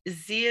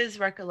 Zia's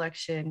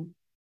recollection,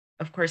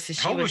 of course, is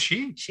How old was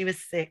she? She was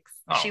 6.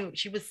 Oh.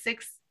 She was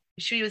 6.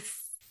 She was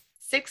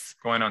 6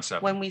 Going on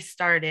 7. when we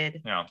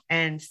started, Yeah.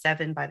 and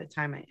 7 by the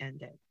time I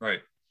ended.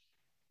 Right.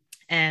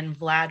 And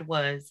Vlad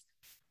was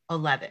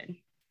 11.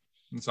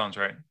 That sounds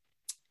right.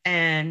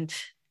 And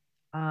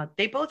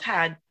they both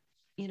had,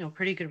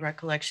 pretty good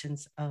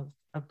recollections of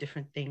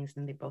different things,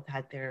 and they both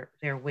had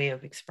their way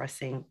of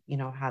expressing,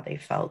 how they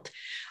felt.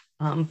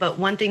 But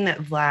one thing that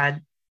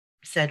Vlad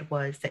said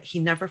was that he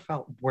never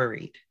felt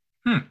worried.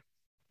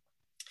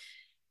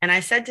 And I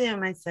said to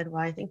him,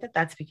 well, I think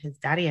that's because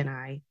Daddy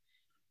and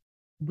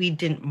we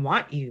didn't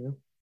want you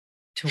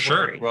to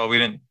worry. Well, we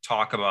didn't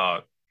talk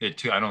about it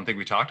too. I don't think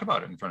we talked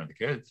about it in front of the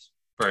kids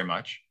very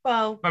much.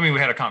 Well, I mean, we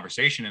had a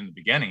conversation in the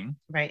beginning,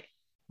 right.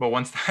 but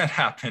once that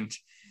happened,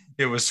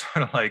 it was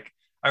sort of like,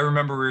 I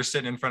remember we were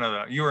sitting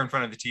you were in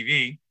front of the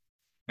TV,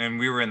 and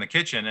we were in the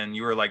kitchen, and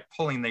you were like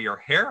pulling your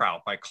hair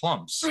out by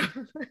clumps,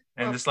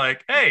 and it's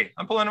like, hey,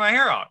 I'm pulling my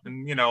hair out,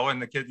 and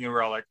and the kids, you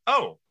were all like,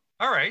 oh,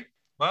 all right,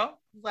 well,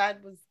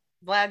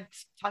 Vlad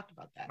talked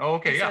about that. Oh,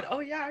 okay, he yeah. said, oh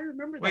yeah, I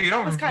remember that. Well, you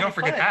don't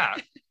forget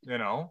that,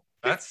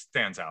 that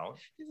stands out.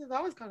 He said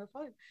that was kind of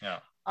fun. Yeah.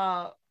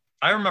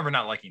 I remember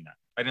not liking that.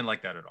 I didn't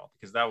like that at all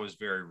because that was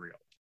very real.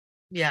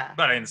 Yeah.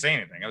 But I didn't say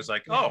anything. I was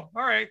like, oh,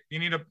 all right. You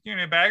need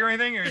a bag or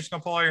anything? You're just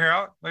gonna pull all your hair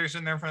out while you're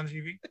sitting there in front of the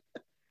TV?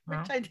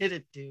 Which I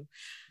didn't do.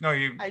 No,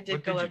 I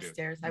did go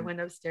upstairs. I went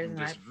upstairs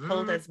and I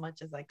pulled as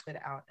much as I could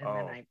out, and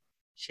then I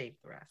shaved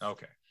the rest.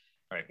 Okay.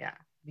 Right. Yeah.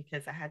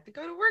 Because I had to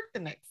go to work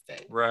the next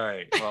day.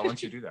 Right. Well,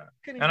 once you do that.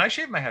 And I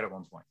shaved my head at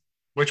one point,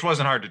 which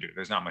wasn't hard to do.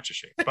 There's not much to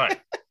shave, but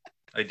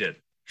I did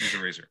use a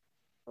razor.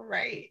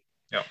 Right.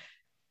 Yep.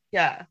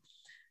 Yeah.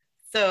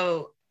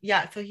 So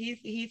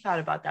he thought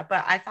about that,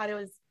 but I thought it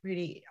was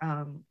pretty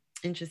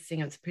interesting.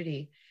 It was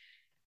pretty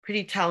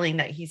telling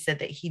that he said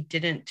that he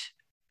didn't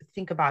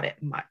think about it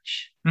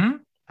much. Mm-hmm.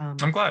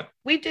 I'm glad.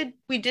 We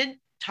did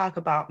talk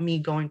about me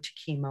going to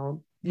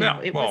chemo.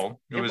 It was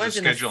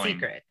wasn't a scheduling. A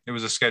secret. It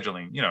was a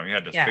scheduling. You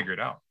had to figure it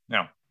out.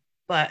 Yeah.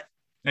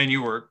 And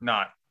you were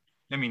not.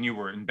 I mean, you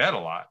were in bed a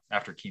lot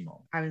after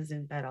chemo. I was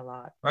in bed a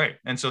lot. Right.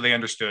 And so they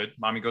understood.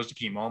 Mommy goes to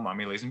chemo.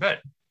 Mommy lays in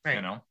bed.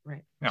 Right.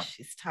 Right. Yeah.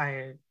 She's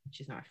tired.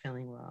 She's not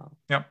feeling well.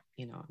 Yep.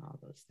 And all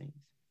those things.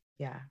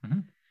 Yeah. Mm-hmm.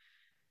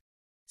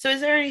 So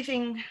is there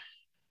anything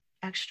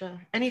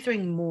extra,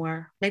 anything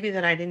more, maybe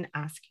that I didn't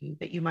ask you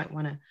that you might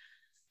want to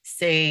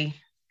say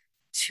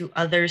to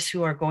others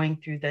who are going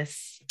through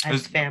this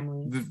as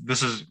families?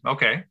 This is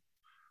okay.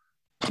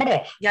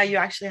 Yeah, you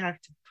actually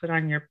have to put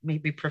on your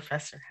maybe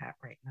professor hat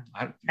right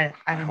now.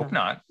 I hope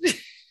not.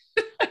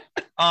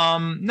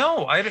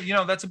 No,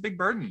 that's a big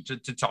burden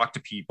to talk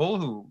to people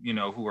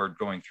who are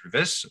going through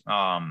this,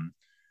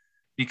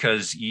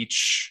 because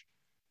each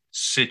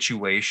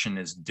situation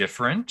is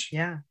different.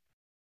 Yeah.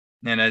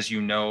 And as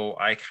you know,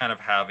 I kind of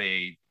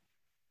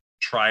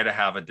try to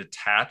have a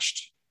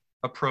detached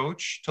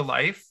approach to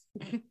life,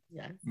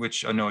 yes.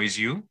 Which annoys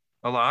you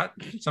a lot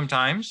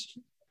sometimes.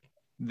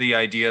 The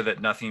idea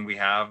that nothing we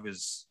have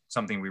is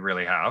something we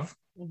really have,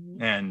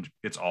 mm-hmm. and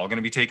it's all going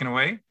to be taken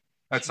away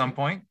at some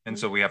point. And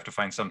so we have to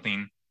find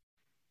something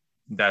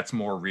that's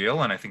more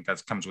real. And I think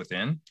that comes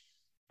within.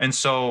 And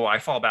so I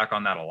fall back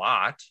on that a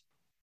lot.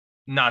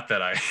 Not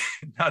that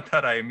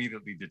I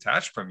immediately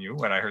detached from you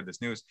when I heard this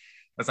news.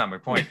 That's not my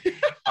point.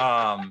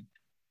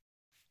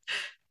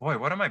 Boy,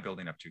 what am I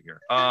building up to here?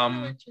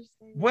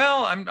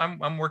 Well,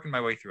 I'm working my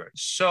way through it.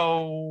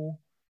 So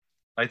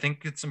I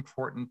think it's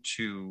important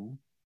to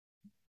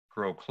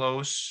grow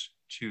close,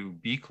 to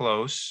be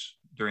close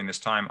during this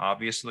time,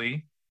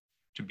 obviously,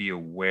 to be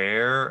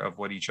aware of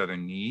what each other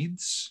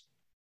needs,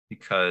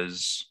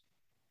 because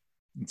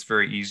it's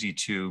very easy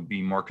to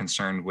be more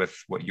concerned with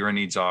what your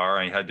needs are.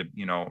 I had to,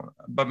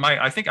 but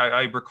I think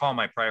I recall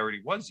my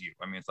priority was you.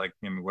 I mean, it's like,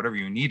 whatever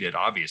you needed,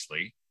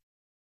 obviously.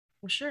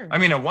 Well, sure. I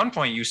mean, at one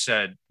point you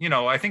said,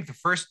 I think the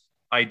first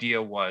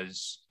idea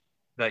was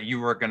that you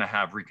were going to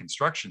have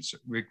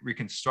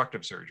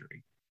reconstructive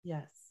surgery.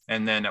 Yes.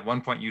 And then at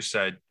one point you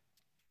said,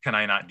 can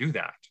I not do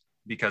that?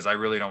 Because I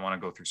really don't want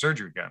to go through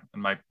surgery again.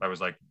 And I was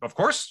like, of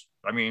course.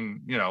 I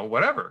mean,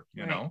 whatever,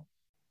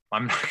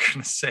 I'm not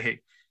going to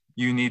say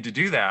you need to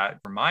do that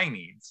for my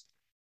needs.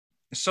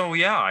 So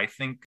yeah, I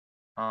think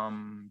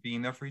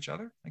being there for each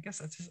other, I guess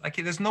that's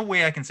there's no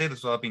way I can say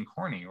this without being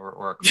corny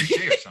or a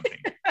cliche or something.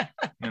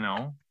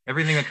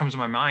 Everything that comes to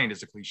my mind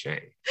is a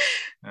cliche.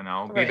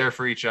 Be there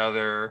for each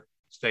other,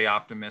 stay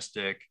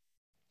optimistic.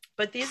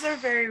 But these are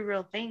very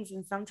real things,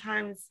 and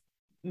sometimes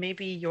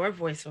maybe your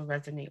voice will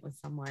resonate with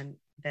someone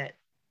that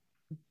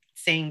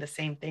saying the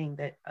same thing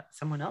that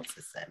someone else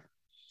has said.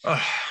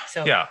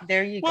 So yeah,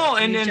 there you go. Well,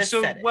 and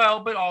so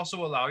but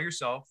also allow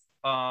yourself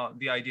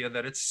the idea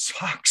that it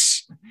sucks.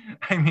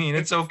 I mean,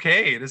 it's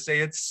okay to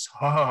say it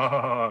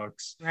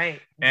sucks.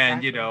 Right.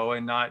 And,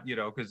 and not,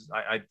 because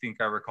I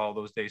think I recall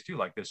those days too,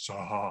 like this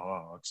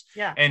sucks.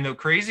 Yeah. And the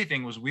crazy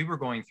thing was we were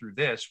going through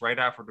this right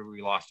after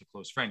we lost a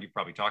close friend. You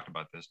probably talked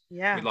about this.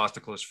 Yeah. We lost a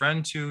close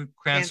friend to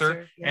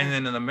cancer. Yeah. And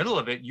then in the middle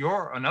of it,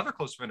 another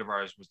close friend of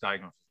ours was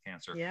diagnosed with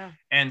cancer. Yeah.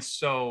 And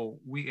so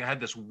we had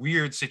this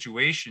weird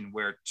situation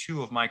where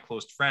two of my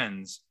close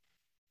friends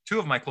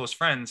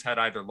had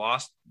either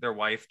lost their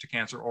wife to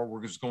cancer or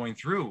was going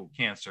through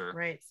cancer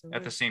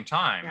at the same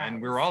time. Yeah,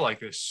 and we were all like,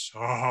 this sucks,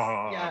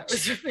 yeah, it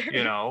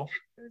was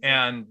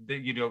and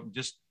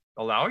just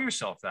allow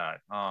yourself that.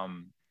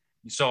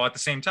 So at the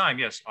same time,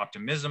 yes,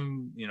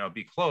 optimism,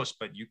 be close,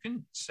 but you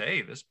can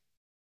say this,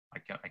 I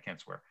can't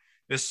swear.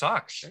 This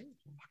sucks. Sure.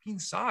 Fucking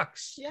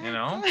sucks,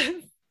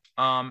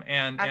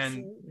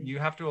 and you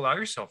have to allow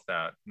yourself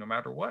that no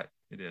matter what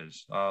it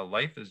is.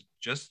 Life is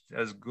just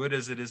as good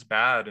as it is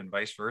bad, and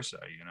vice versa.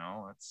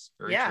 That's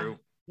very true.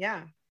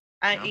 Yeah.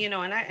 I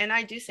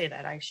do say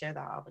that. I share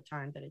that all the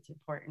time, that it's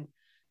important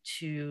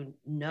to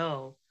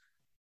know.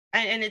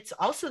 And it's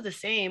also the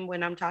same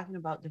when I'm talking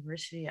about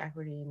diversity,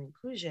 equity, and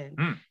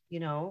inclusion.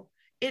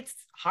 it's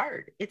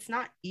hard. It's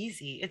not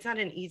easy. It's not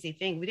an easy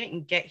thing. We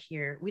didn't get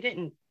here. We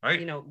didn't,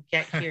 Right.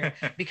 get here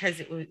because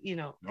it was,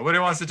 Nobody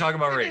wants to talk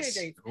about race.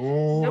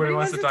 Nobody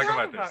wants to talk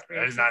about this.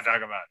 Let's not talk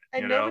about it.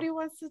 and nobody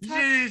wants to talk.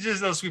 You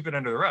just they'll sweep it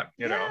under the rug,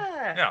 you know?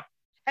 Yeah.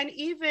 And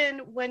even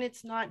when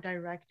it's not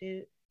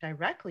directed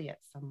directly at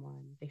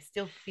someone, they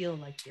still feel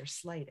like you're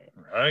slighted.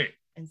 Right.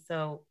 And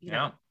so,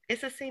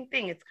 it's the same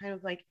thing. It's kind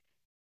of like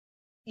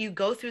you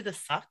go through the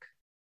suck.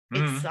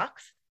 It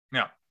sucks.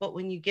 Yeah. But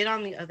when you get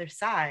on the other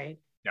side,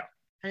 yeah,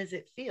 how does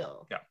it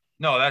feel? Yeah.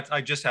 No,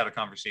 I just had a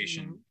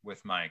conversation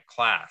with my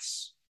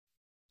class,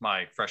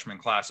 my freshman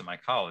class at my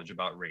college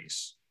about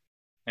race.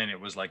 And it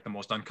was like the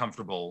most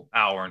uncomfortable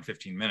hour and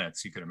 15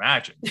 minutes you could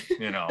imagine,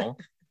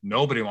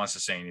 Nobody wants to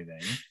say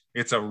anything.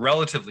 It's a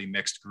relatively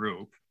mixed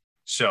group.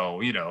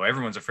 So,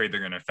 everyone's afraid they're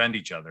going to offend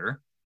each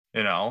other,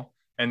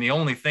 and the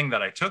only thing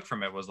that I took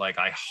from it was like,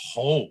 I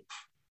hope,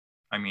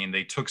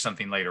 they took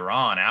something later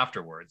on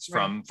afterwards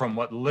from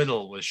what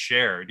little was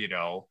shared,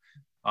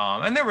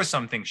 and there were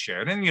some things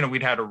shared, and,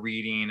 we'd had a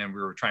reading and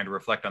we were trying to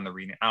reflect on the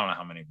reading. I don't know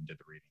how many of them did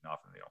the reading,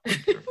 often they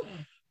don't.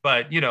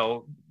 But,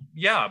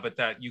 but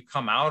that you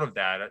come out of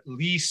that at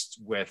least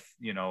with,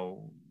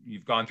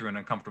 you've gone through an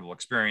uncomfortable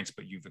experience,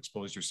 but you've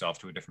exposed yourself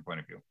to a different point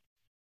of view.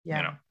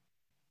 Yeah.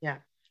 Yeah.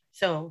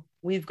 So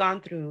we've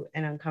gone through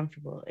an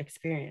uncomfortable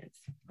experience,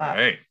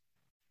 but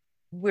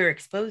we're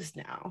exposed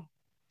now.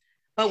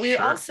 But we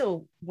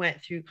also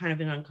went through kind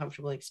of an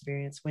uncomfortable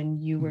experience when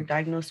you were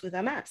diagnosed with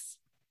MS.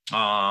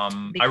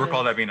 I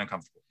recall that being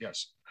uncomfortable.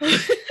 Yes.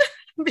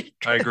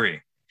 I agree.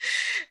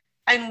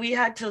 And we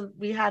had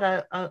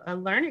a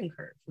learning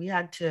curve. We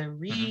had to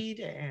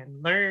read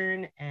and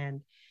learn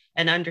and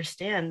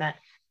understand that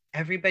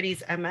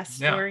everybody's MS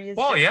story is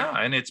different.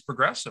 And it's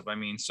progressive.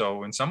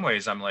 So in some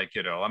ways I'm like,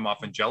 I'm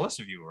often jealous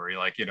of you, or you're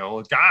like,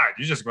 God,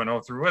 you're just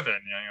going through with it,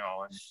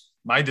 and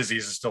my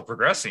disease is still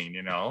progressing,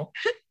 what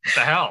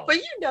the hell? But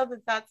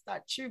that's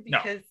not true,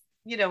 because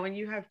when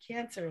you have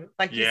cancer,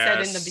 like you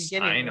said in the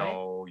beginning, I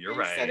know, right? You're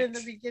right. Said in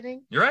the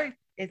beginning, you're right.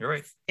 You're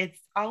right. It's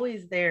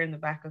always there in the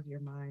back of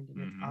your mind,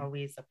 and it's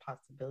always a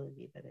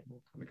possibility that it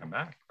will come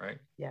back, right?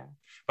 Yeah.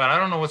 But I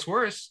don't know what's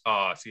worse.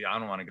 I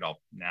don't want to get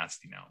all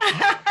nasty now.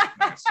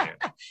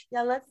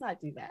 Yeah, let's not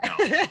do that.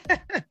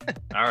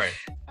 No. All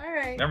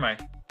right. Never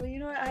mind. Well, you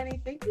know what,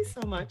 honey? Thank you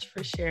so much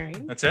for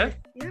sharing. That's it?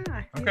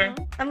 Yeah. Okay.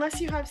 Unless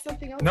you have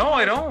something else. No,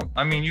 I don't.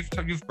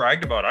 You've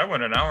bragged about I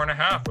went an hour and a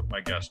half with my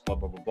guest, blah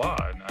blah blah blah.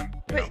 And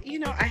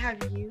I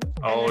have you.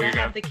 Oh, you're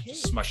gonna have the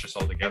kids. Smush us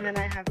all together. And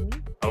then I have me.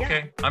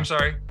 Okay. Yeah. I'm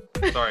sorry.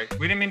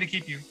 We didn't mean to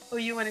keep you. Oh,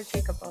 you want to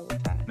take up all the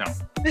time? No.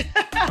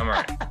 I'm all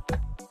right.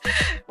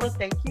 Well,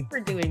 thank you for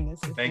doing this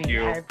with me. Thank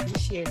you. I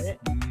appreciate it.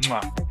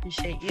 Mwah. I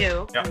appreciate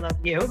you. Yep. I love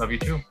you. Love you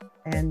too.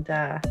 And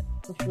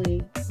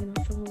hopefully,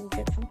 someone will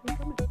get something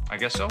from it. I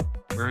guess so.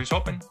 We're just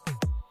hoping.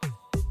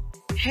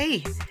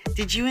 Hey,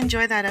 did you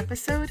enjoy that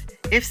episode?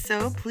 If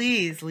so,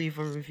 please leave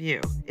a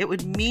review. It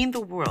would mean the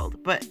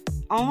world, but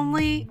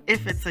only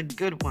if it's a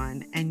good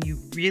one and you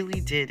really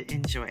did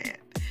enjoy it.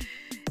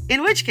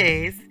 In which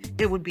case,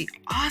 it would be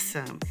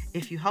awesome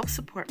if you help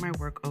support my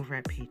work over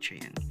at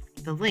Patreon.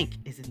 The link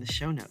is in the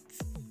show notes.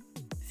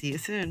 See you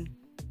soon.